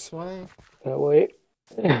What, use this way? that way.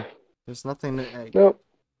 There's nothing to No.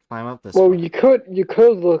 climb up this Well, way. you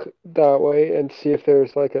could look that way and see if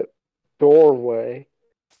there's like a doorway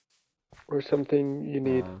or something you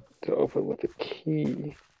need to open with a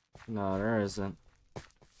key. No, there isn't.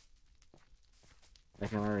 I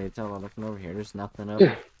can already tell by looking over here. There's nothing up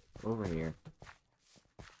over here.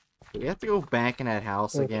 Do we have to go back in that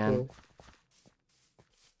house again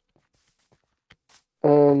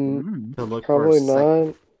Okay. to look for Probably a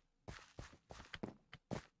not.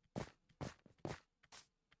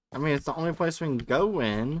 I mean, it's the only place we can go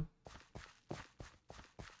in.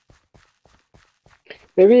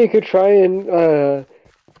 Maybe you could try and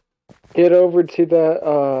get over to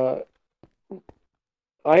that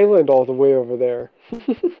island all the way over there.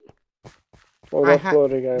 Or that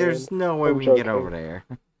floating island. There's no way I'm we can get joking. over there.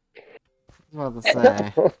 I was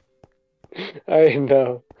about to say. I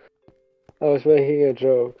know. I was making a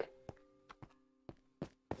joke.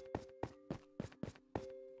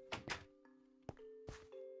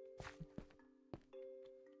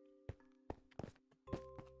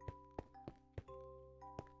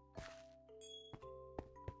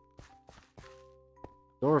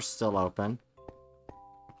 Door's still open.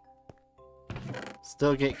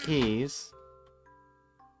 Still get keys.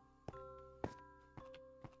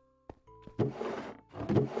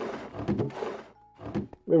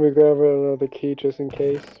 Maybe grab another key just in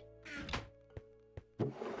case.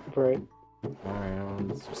 Right. Alright,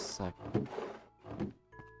 let's just a sec.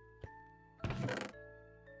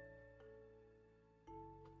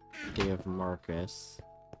 Key of Marcus.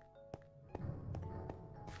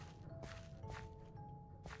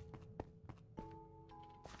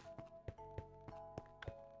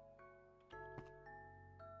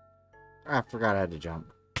 I forgot I had to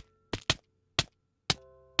jump.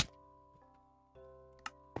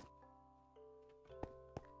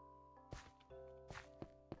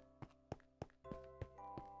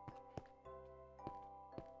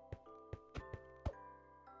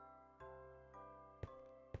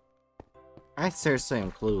 I seriously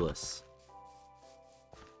am clueless.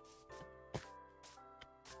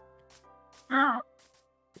 Should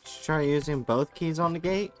you try using both keys on the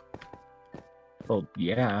gate? Well,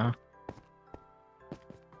 yeah.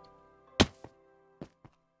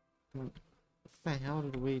 the hell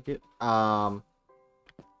did we do?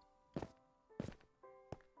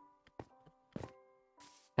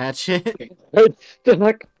 Hatchet. It's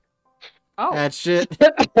stuck. Oh, Hatchet.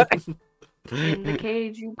 in the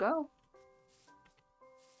cage you go.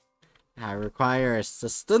 I require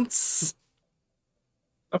assistance.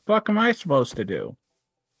 The fuck am I supposed to do?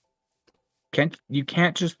 You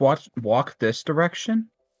can't just walk this direction?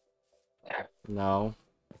 No.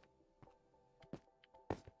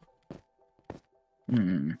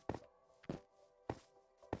 Hmm.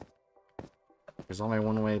 There's only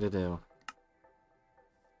one way to do.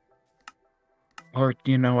 Or,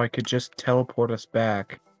 I could just teleport us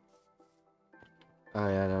back. Oh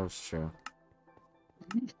yeah, that was true.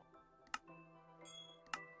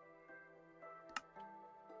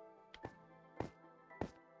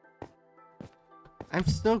 I'm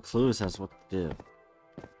still clueless as what to do.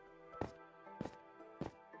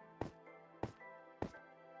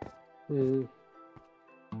 Hmm.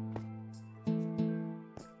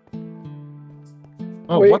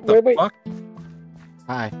 Oh, Wait, what the wait. fuck?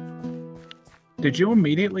 Hi. Did you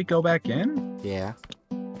immediately go back in? Yeah.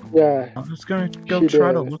 Yeah, I was gonna go She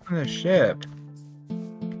try to did. look in the ship.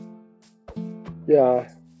 yeah.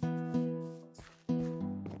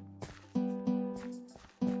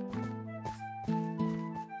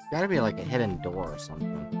 Gotta be like a hidden door or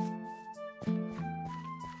something.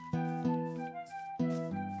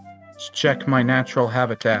 Let's check my natural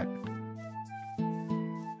habitat.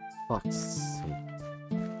 Fuck's sake.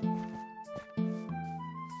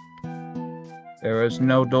 There is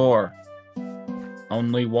no door.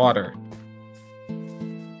 Only water.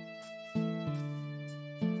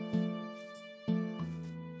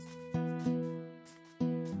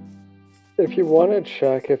 If you want to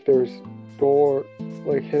check if there's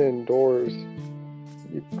hidden doors,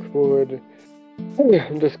 you could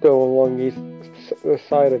just go along the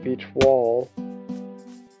side of each wall.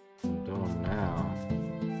 I'm doing now.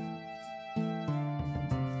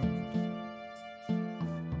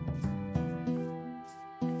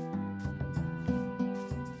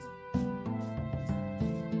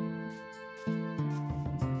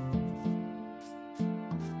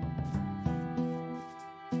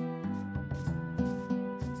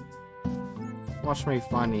 Watch me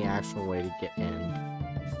find the actual way to get in.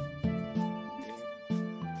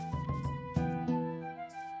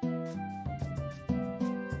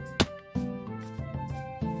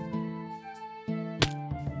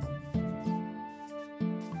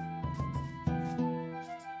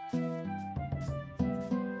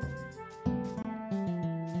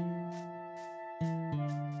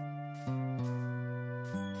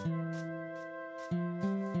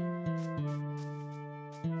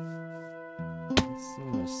 It's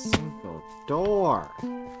in a single door.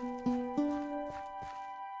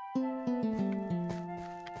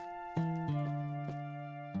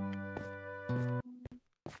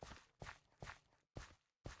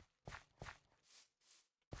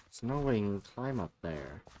 There's no way you can climb up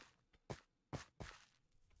there.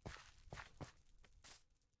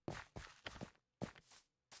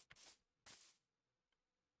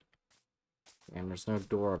 And there's no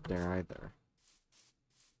door up there either.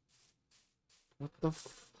 What the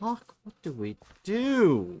fuck? What do we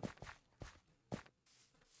do?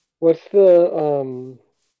 What's the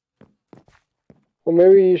Well,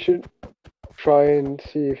 maybe you should try and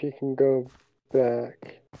see if you can go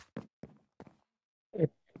back.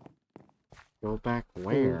 Go back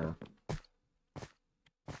where?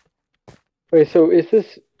 Wait, so is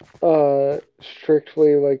this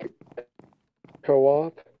strictly like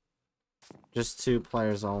co-op? Just 2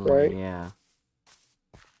 players only, Right. yeah.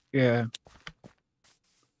 Yeah.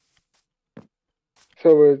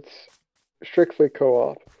 So it's strictly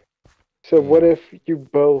co-op. So what Yeah. if you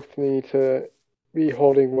both need to be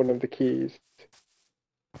holding one of the keys?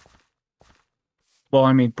 Well,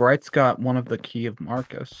 I mean, Bright's got one of the key of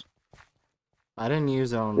Marcus. I didn't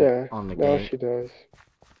use it on Yeah, the now gate. she does.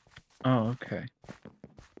 Oh, okay.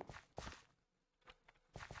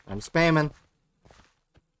 I'm spamming.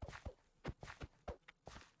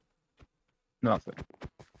 Nothing.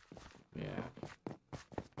 Yeah.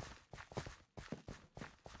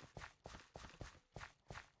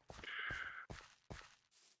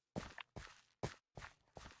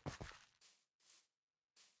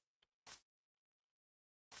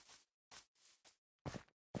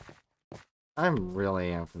 I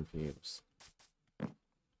really am confused.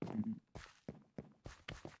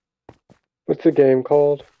 What's the game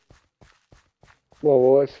called? Well,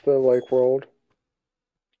 what's the world?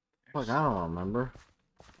 Fuck, I don't remember.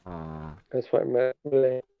 That's what I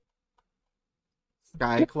meant.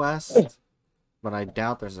 Sky Quest? But I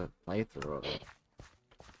doubt there's a playthrough of it.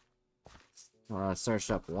 When I searched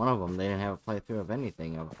up one of them, they didn't have a playthrough of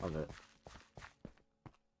anything of it.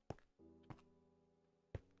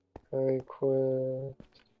 I quit.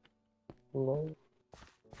 No.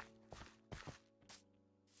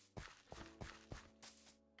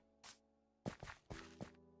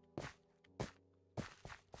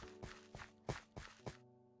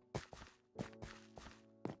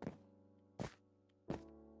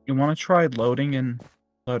 You want to try loading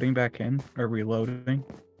back in, or reloading?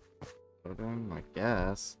 I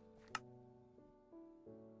guess.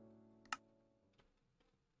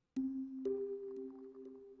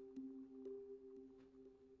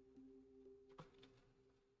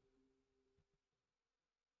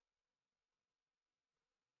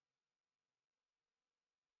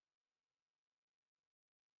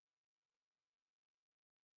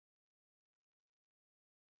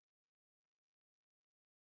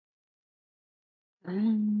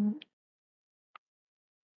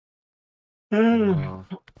 No.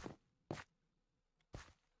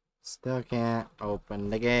 Still can't open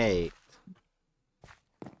the gate.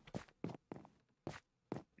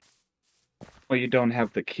 Well, you don't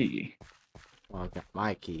have the key. Well, I've got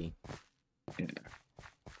my key. Yeah.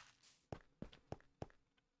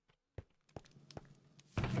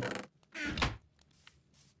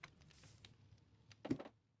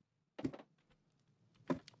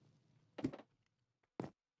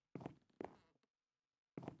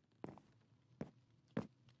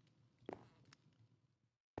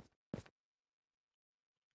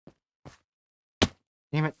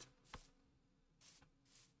 Damn it.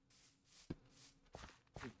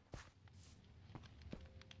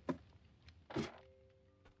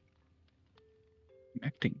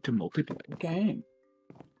 Connecting to multiplayer game.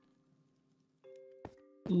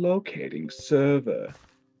 Locating server.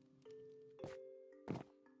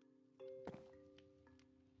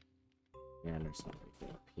 Yeah, there's something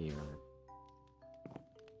up here.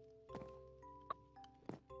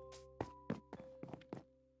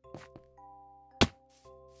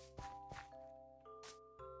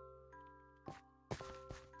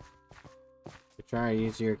 Try to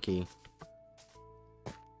use your key.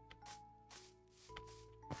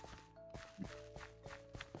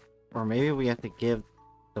 Or maybe we have to give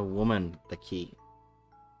the woman the key.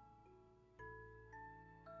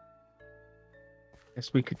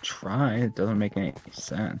 Guess we could try. It doesn't make any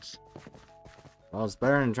sense. Well, it's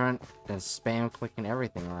better than spam clicking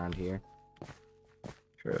everything around here.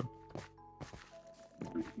 True.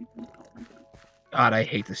 God, I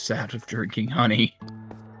hate the sound of drinking honey.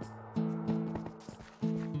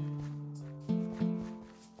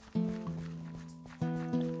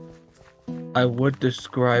 I would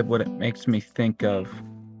describe what it makes me think of,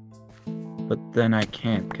 but then I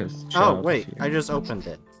can't because. Oh wait, I just opened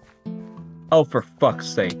it. Oh, for fuck's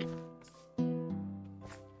sake!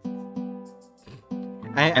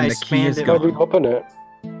 I the key is spammed it. How do you open it?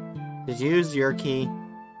 Did you use your key?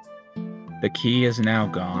 The key is now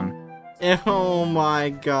gone. Oh my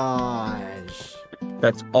gosh.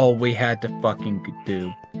 That's all we had to fucking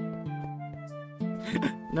do.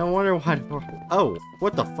 No wonder why. Oh,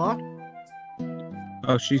 what the fuck?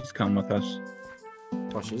 Oh, she's come with us.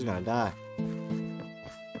 Oh, she's gonna die.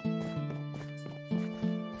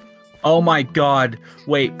 Oh my god.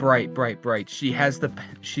 Wait, Bright. She's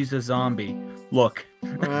a zombie. Look.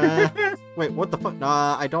 Wait, what the fuck?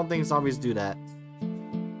 Nah, I don't think zombies do that.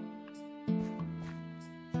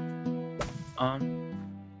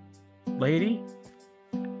 Lady?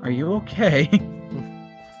 Are you okay?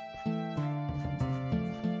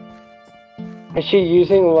 Is she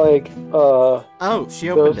using like Oh, she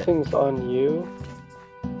opened those it. things on you?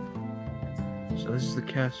 So this is the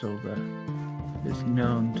castle that is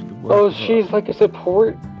known to the world. Oh, she's like a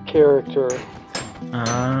support character. It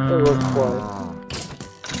looks like. Ah.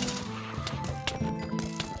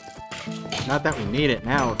 Not that we need it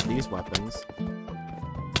now with these weapons.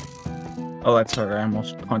 Oh, that's her. I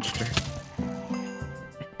almost punched her.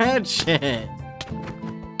 Hatchet!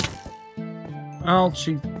 Well,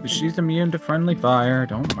 she's immune to friendly fire.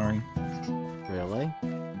 Don't worry. Really?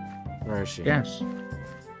 Where is she? Yes.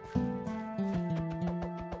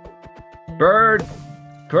 Bird!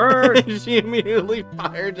 Bird! She immediately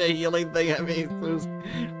fired a healing thing at me as soon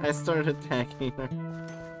as I started attacking her.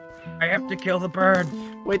 I have to kill the bird.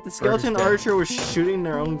 Wait, the skeleton dead. archer was shooting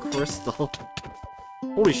their own crystal.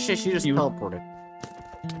 Holy shit, she just You- teleported.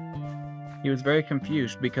 He was very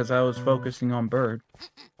confused because I was focusing on bird.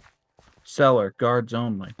 Cellar, guards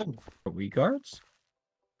only. Are we guards?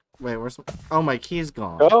 Wait, where's my... Oh, my key's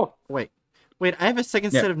gone. Oh, Wait, I have a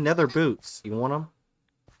second Yeah. set of nether boots. You want them?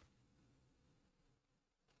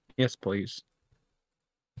 Yes, please.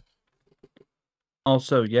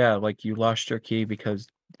 Also, yeah, like you lost your key because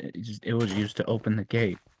it was used to open the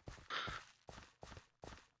gate.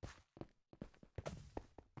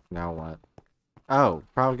 Now what? Oh,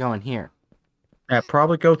 probably going here. Yeah,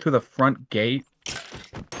 probably go through the front gate.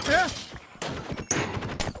 Yeah.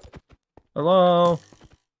 Hello?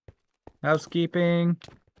 Housekeeping?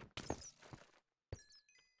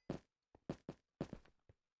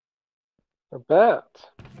 A bat.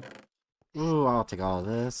 Ooh, I'll take all of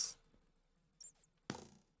this.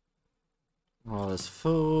 All this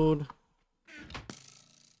food.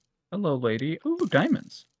 Hello, lady. Ooh,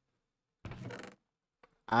 diamonds.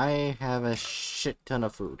 I have a shit ton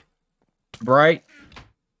of food. Bright.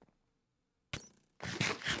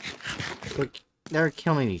 Look, they're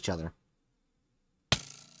killing each other.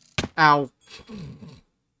 Ow.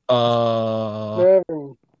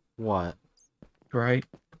 Never. What? Bright.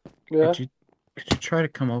 Yeah. Could you try to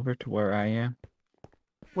come over to where I am?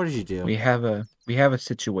 What did you do? We have a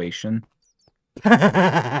situation. She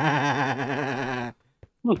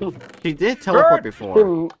did teleport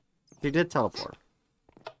before. She did teleport.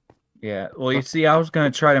 Yeah. Well, you see, I was gonna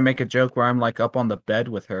try to make a joke where I'm like up on the bed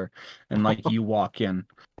with her, and like you walk in,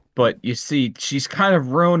 but you see, she's kind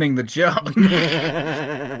of ruining the joke.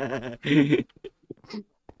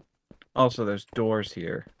 Also, there's doors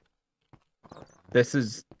here. This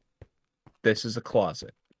is a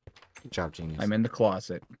closet. Good job, genius. I'm in the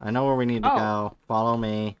closet. I know where we need to go. Follow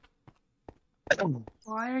me.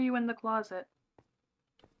 Why are you in the closet?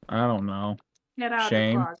 I don't know. Get out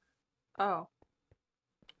Shame. of the closet. Oh.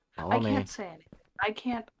 Follow me. Can't say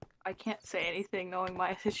anything. I can't say anything knowing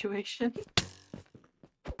my situation.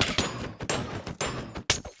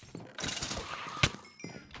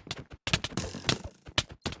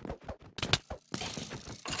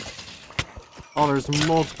 Oh, there's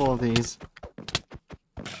multiple of these.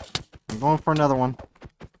 I'm going for another one.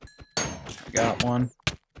 Got one.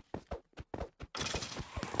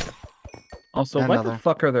 Also, Got why another. the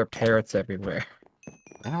fuck are there parrots everywhere?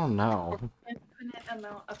 I don't know. Infinite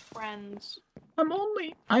amount of friends. I'm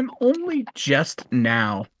only just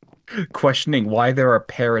now questioning why there are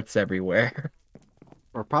parrots everywhere.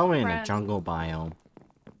 We're probably in a Friends. jungle biome.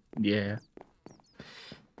 Yeah.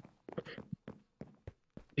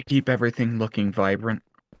 To keep everything looking vibrant.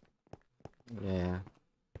 Yeah.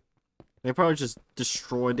 They probably just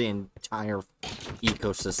destroyed the entire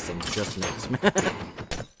ecosystem just makes me.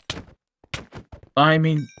 I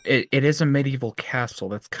mean, it is a medieval castle.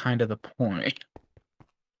 That's kind of the point.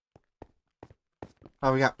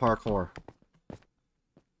 Oh, we got parkour.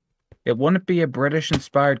 It wouldn't be a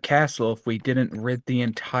British-inspired castle if we didn't rid the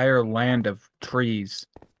entire land of trees.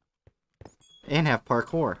 And have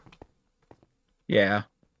parkour. Yeah.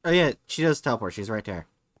 Oh yeah, she does teleport. She's right there.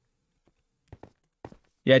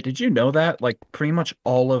 Yeah, did you know that? Like, pretty much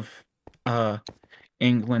all of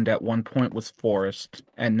England at one point was forest,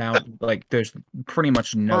 and now, like, there's pretty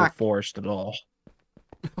much no Fuck. forest at all.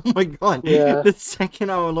 Oh my god. Yeah. The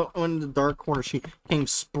second I went in the dark corner, she came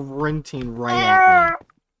sprinting right at me.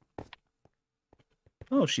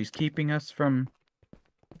 Oh, she's keeping us from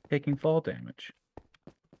taking fall damage.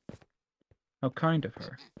 How kind of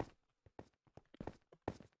her.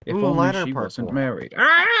 If Ooh, only ladder she wasn't parkour. married.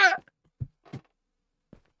 Ah!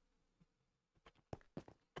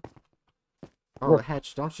 Oh,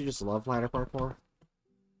 Hatch, don't you just love ladder parkour?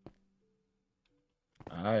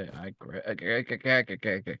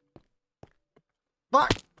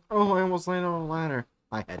 Fuck! Oh, I almost landed on a ladder.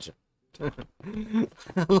 I Hatchet.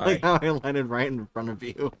 Like how I landed right in front of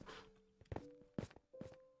you.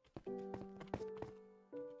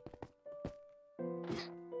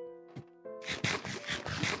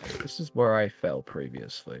 This is where I fell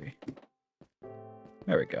previously.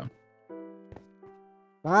 There we go.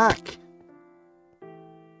 Fuck!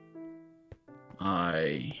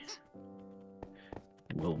 I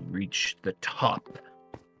will reach the top.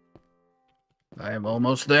 I am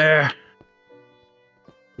almost there.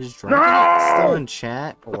 Is Dragon still in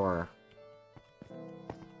chat, or...?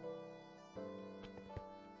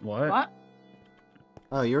 What?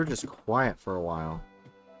 Oh, you were just quiet for a while.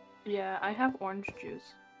 Yeah, I have orange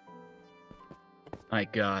juice. I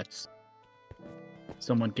got.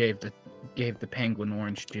 Someone gave the penguin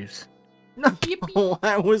orange juice. No,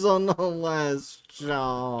 I was on the last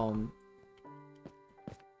jump.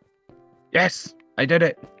 Yes, I did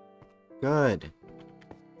it. Good.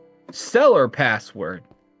 Stellar password.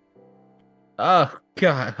 Oh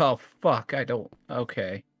god. Oh fuck. I don't.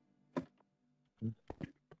 Okay.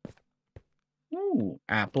 Ooh,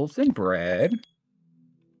 apples and bread.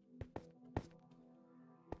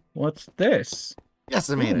 What's this? Yes,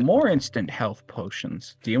 I Ooh, made it. more instant health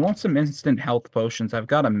potions. Do you want some instant health potions? I've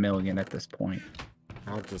got 1 million at this point.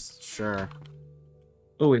 I'll just sure.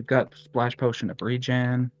 Oh, we've got splash potion of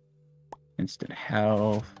regen, instant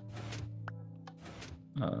health.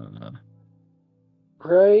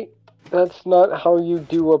 Right? That's not how you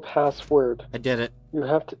do a password. I did it. You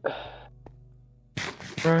have to.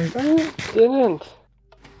 Right. I didn't.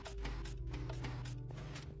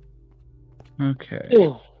 Okay.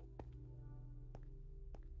 Ew.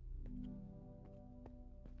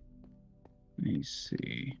 Let me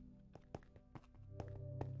see.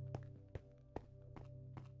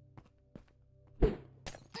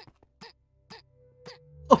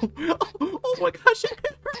 Oh my gosh! It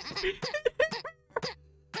hit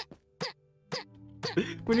her.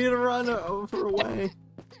 We need to run over away.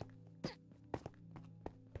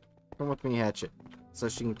 Come with me, Hatchet, so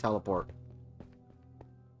she can teleport.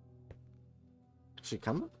 Is she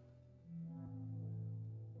coming?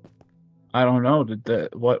 I don't know.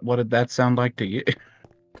 What did that sound like to you?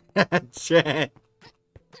 Hatchet.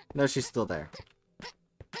 No, she's still there.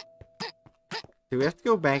 Do we have to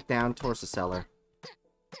go back down towards the cellar?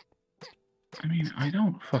 I mean, I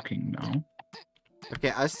don't fucking know.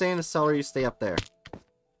 Okay, I stay in the cellar, you stay up there.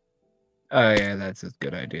 Oh yeah, that's a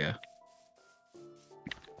good idea.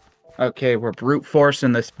 Okay, we're brute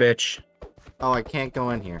forcing this bitch. Oh, I can't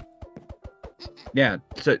go in here. Yeah,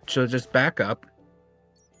 so just back up.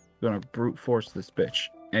 We're gonna brute force this bitch.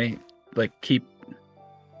 And like keep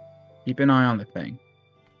an eye on the thing.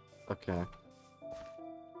 Okay.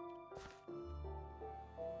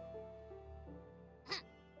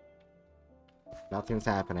 Nothing's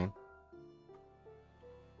happening.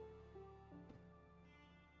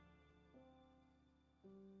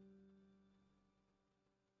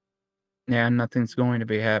 Yeah, nothing's going to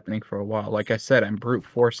be happening for a while. Like I said, I'm brute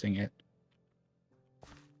forcing it.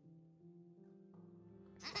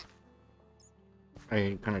 Are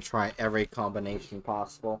you gonna try every combination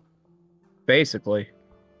possible? Basically.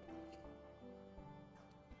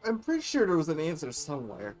 I'm pretty sure there was an answer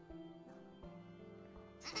somewhere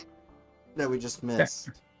that we just missed.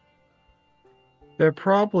 There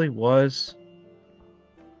probably was.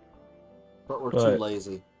 But we're too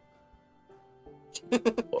lazy.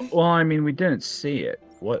 Well, I mean, we didn't see it.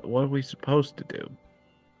 What are we supposed to do?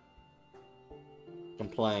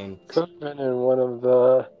 Complain. Could have been in one of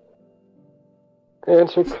the. The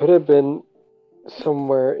answer could have been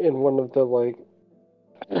somewhere in one of the, like.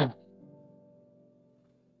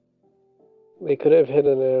 They could have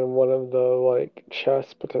hidden it in one of the, like,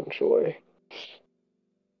 chests, potentially.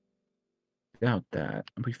 Doubt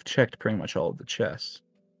that. We've checked pretty much all of the chests.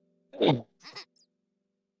 Hmm.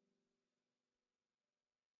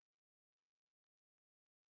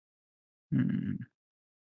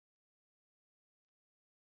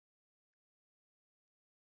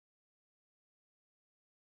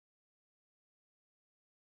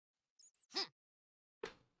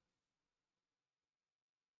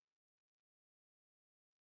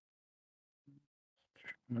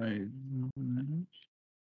 Right.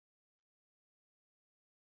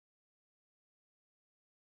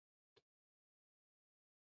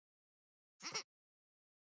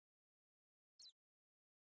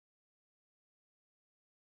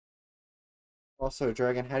 Also,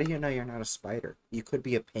 Dragon, how do you know you're not a spider? You could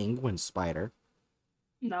be a penguin spider.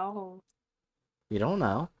 No. You don't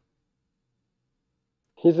know.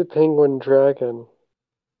 He's a penguin dragon.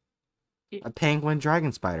 A penguin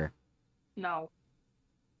dragon spider. No.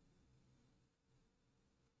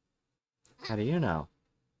 How do you know?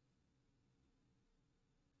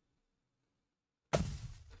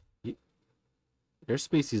 Their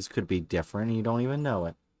species could be different and you don't even know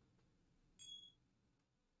it.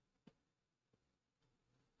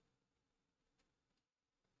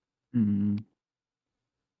 Hmm.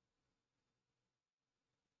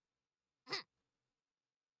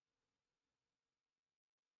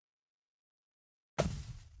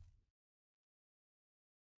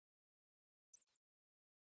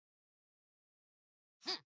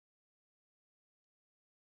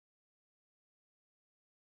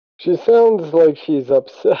 She sounds like she's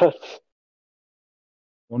upset.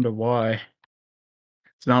 Wonder why.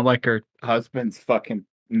 It's not like her husband's fucking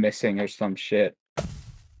missing or some shit. I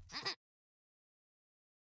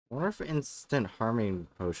wonder if instant harming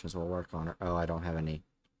potions will work on her. Oh, I don't have any.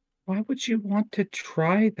 Why would you want to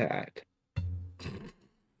try that?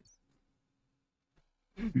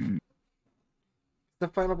 Hmm. The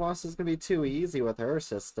final boss is going to be too easy with her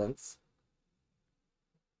assistance.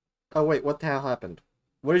 Oh, wait, what the hell happened?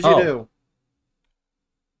 What did you do?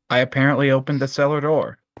 I apparently opened the cellar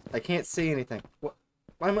door. I can't see anything. What?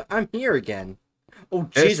 I'm here again. Oh,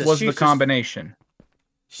 This Jesus. was the combination.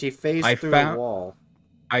 She phased through a wall.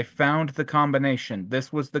 I found the combination.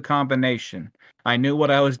 This was the combination. I knew what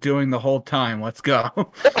I was doing the whole time. Let's go. Oh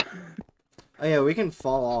yeah, we can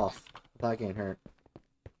fall off without getting hurt.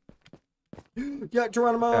 Yeah,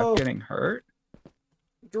 Geronimo! Without getting hurt?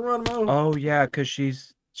 Geronimo! Oh yeah, because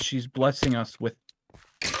she's blessing us with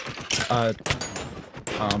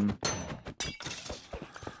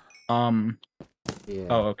Yeah.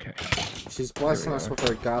 Oh, okay. She's blessing us with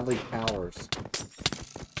her godly powers.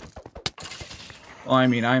 Well, I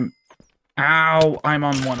mean, Ow! I'm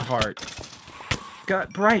on 1 heart.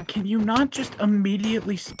 God, Bright, can you not just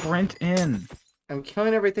immediately sprint in? I'm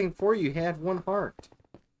killing everything for you. You had 1 heart.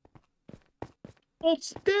 Well,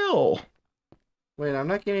 still. Wait, I'm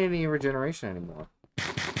not getting any regeneration anymore.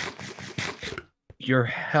 Your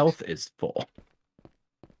health is full.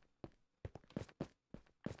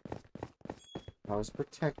 I was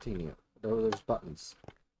protecting you. Oh, there's buttons.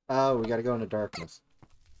 Oh, we gotta go into darkness.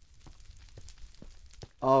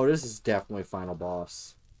 Oh, this is definitely final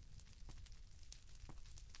boss.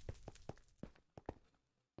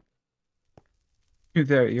 You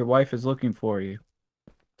there, your wife is looking for you.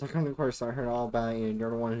 Of course, I heard all about you, and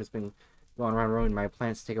you're the one who's been going around ruining my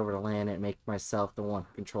plans to take over the land and make myself the one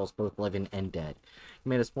who controls both living and dead. You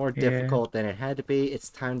made us more difficult than it had to be. It's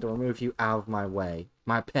time to remove you out of my way.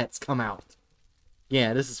 My pets, come out.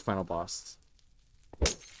 Yeah, this is final boss.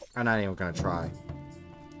 I'm not even gonna try.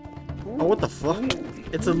 Oh, what the fuck?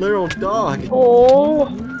 It's a literal dog. Oh.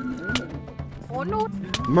 Oh no.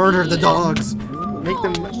 Murder the dogs. Make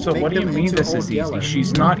them. So make what do you them mean into this old is easy? yellow.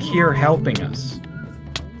 She's not here helping us.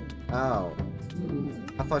 Oh.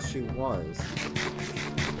 I thought she was.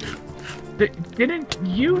 Didn't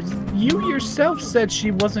you yourself said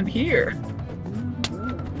she wasn't here?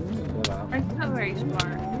 What up? I'm not very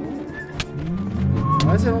smart.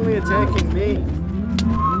 Why is it only attacking me?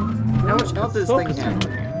 How much health does this thing Focusing have?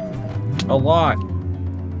 on you. A lot.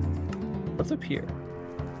 What's up here?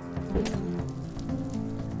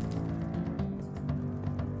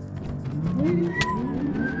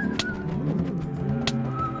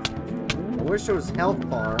 I wish there was health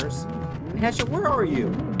bars. Hatchet, where are you?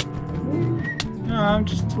 No, I'm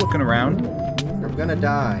just looking around. I'm gonna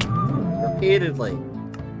die. Repeatedly.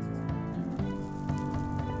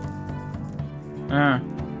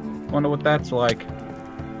 Wonder what that's like.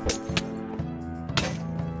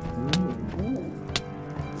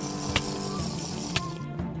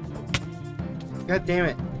 God damn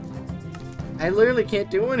it. I literally can't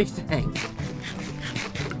do anything.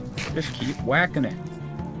 Just keep whacking it.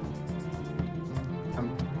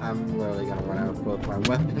 I'm literally gonna run out of both my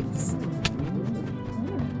weapons.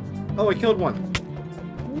 Oh, I killed one.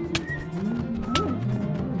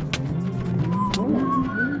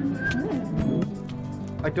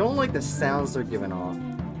 I don't like the sounds they're giving off.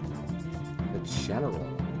 The general.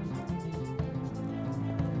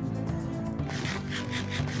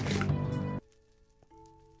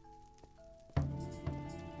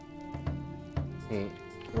 Hey,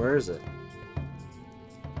 where is it?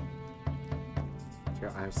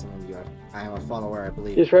 Here, I have someone you. I am a follower, I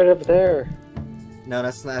believe. He's right up there. No,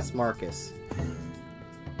 that's Marcus.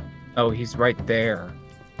 Oh, he's right there.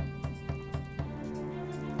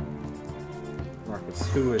 Marcus,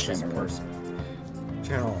 who is this General. person?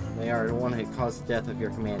 General, they are the one who caused the death of your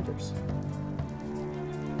commanders.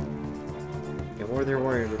 A worthy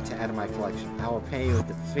warrior to add to my collection. I will pay you with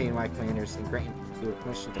defeating my commanders and grant you with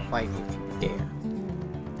permission to fight me if you dare.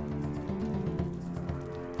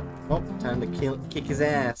 Oh, time to kick his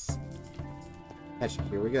ass. Hatchet,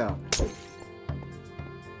 here we go.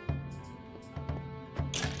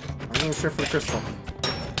 I'm going straight for the crystal.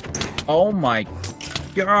 Oh my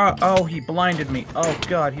god. Oh, he blinded me. Oh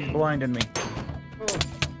god, he's blinded me.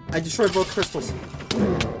 I destroyed both crystals.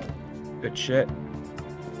 Good shit.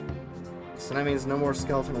 So that means no more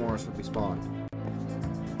skeleton wars will be spawned.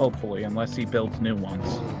 Hopefully, unless he builds new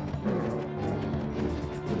ones.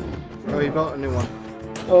 Oh, he built a new one.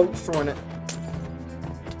 Oh, Destroying it.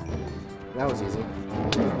 That was easy.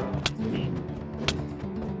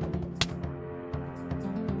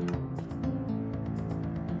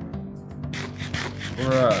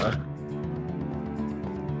 Bruh.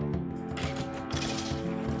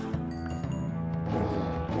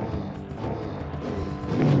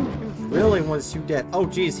 Really wants you dead. Oh,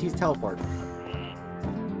 jeez, he's teleported.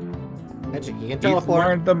 Magic, he can He's teleport.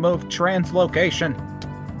 learned the move translocation.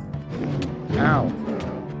 Ow.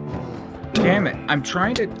 Damn it, I'm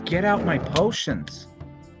trying to get out my potions.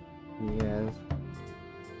 Yeah.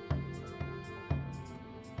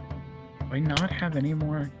 Do I not have any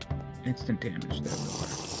more instant damage there?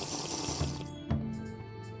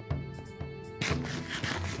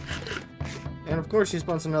 And of course, he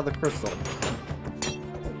spawns another crystal.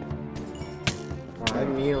 I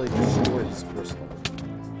immediately destroyed his crystal.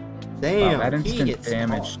 Wow, Damn, that he instant hits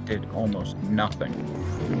damage hard. did almost nothing.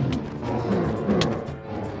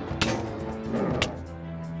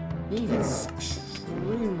 He hits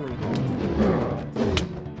extremely hard.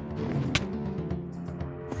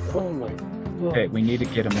 Oh my god. Okay, we need to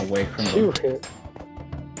get him away from Two them. hit.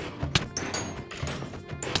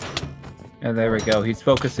 And there we go. He's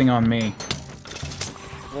focusing on me.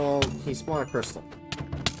 Well, he spawned a crystal.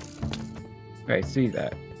 I see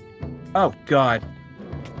that. Oh god.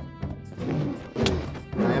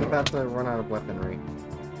 I am about to run out of weaponry.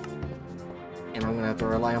 And I'm gonna have to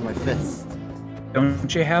rely on my fist.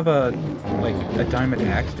 Don't you have a diamond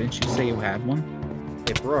axe? Didn't you say you had one?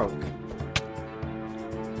 It broke.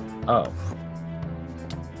 Oh.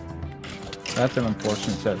 That's an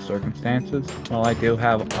unfortunate set of circumstances. Well,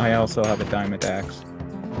 I also have a diamond axe.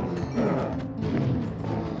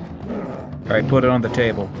 Alright, put it on the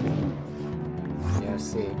table. Yeah, I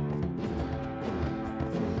see.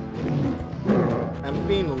 I'm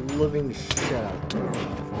being a living shit out.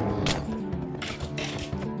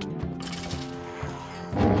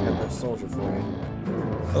 I got that soldier for you.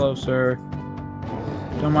 Hello, sir.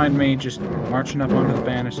 Don't mind me just marching up onto the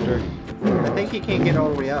banister. I think he can't get all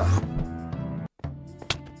the way up.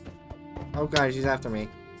 Oh god, he's after me.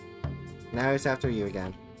 Now he's after you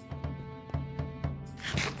again.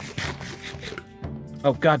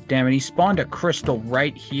 Oh god damn it, he spawned a crystal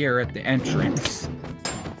right here at the entrance.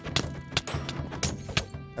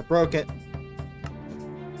 I broke it.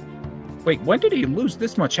 Wait, when did he lose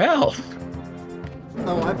this much health?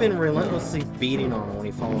 Oh, I've been relentlessly beating on him when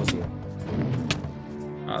he follows you.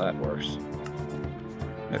 Oh, that works.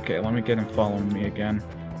 Okay, let me get him following me again.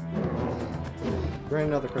 Bring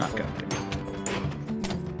another Oh, crystal. god damn it.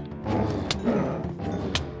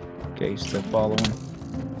 Okay, he's still following.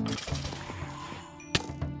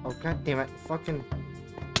 Oh god damn it, fucking.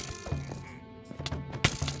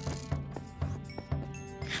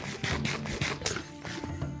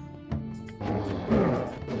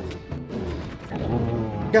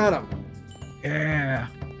 Got him! Yeah.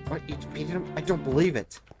 What, you beat him? I don't believe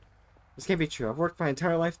it. This can't be true. I've worked my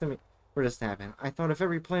entire life to for this to happen. I thought of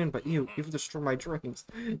every plan but you. You've destroyed my dreams.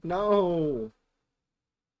 No!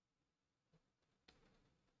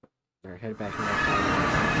 Alright, head back in that car.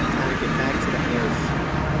 Trying to get back to the airship.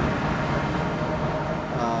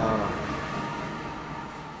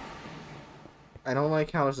 I don't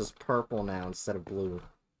like how this is purple now instead of blue.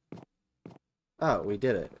 Oh, we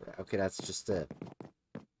did it. Okay, that's just it.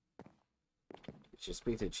 We should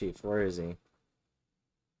speak to the chief. Where is he?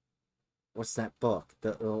 What's that book?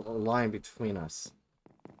 The line between us.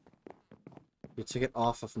 You took it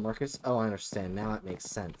off of Marcus? Oh, I understand. Now it makes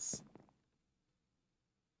sense.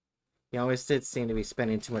 He always did seem to be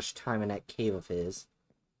spending too much time in that cave of his.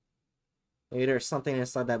 Maybe there's something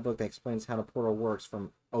inside that book that explains how the portal works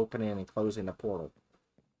from opening and closing the portal.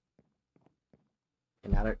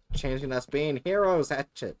 And now they're changing us being heroes,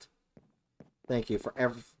 Hatchet. Thank you for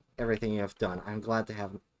everything you have done. I'm glad to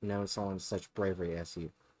have known someone with such bravery as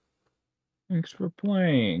you. Thanks for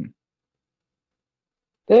playing.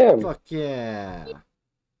 Damn. Fuck yeah.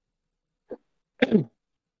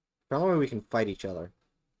 Probably we can fight each other.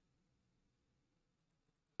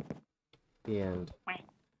 The end.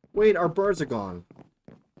 Wait, our birds are gone.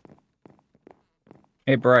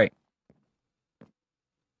 Hey, Bright.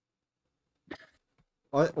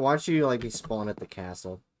 Why don't you, like, spawn at the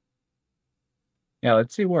castle? Yeah,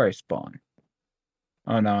 let's see where I spawn.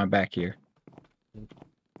 Oh no, I'm back here.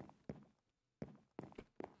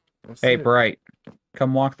 Hey, Bright.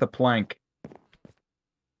 Come walk the plank.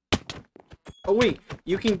 Oh, wait.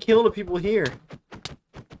 You can kill the people here.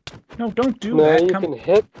 No, don't do No, that. you Come, can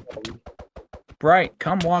hit them. Bright,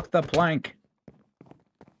 come walk the plank.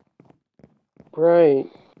 Right.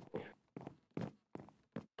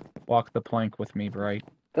 Walk the plank with me, Bright.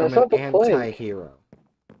 That's I'm not an the plank. anti-hero.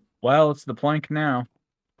 Well, it's the plank now.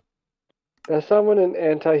 That's not what an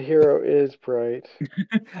anti-hero is, Bright.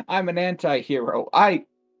 I'm an anti-hero. I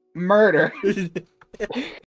murder.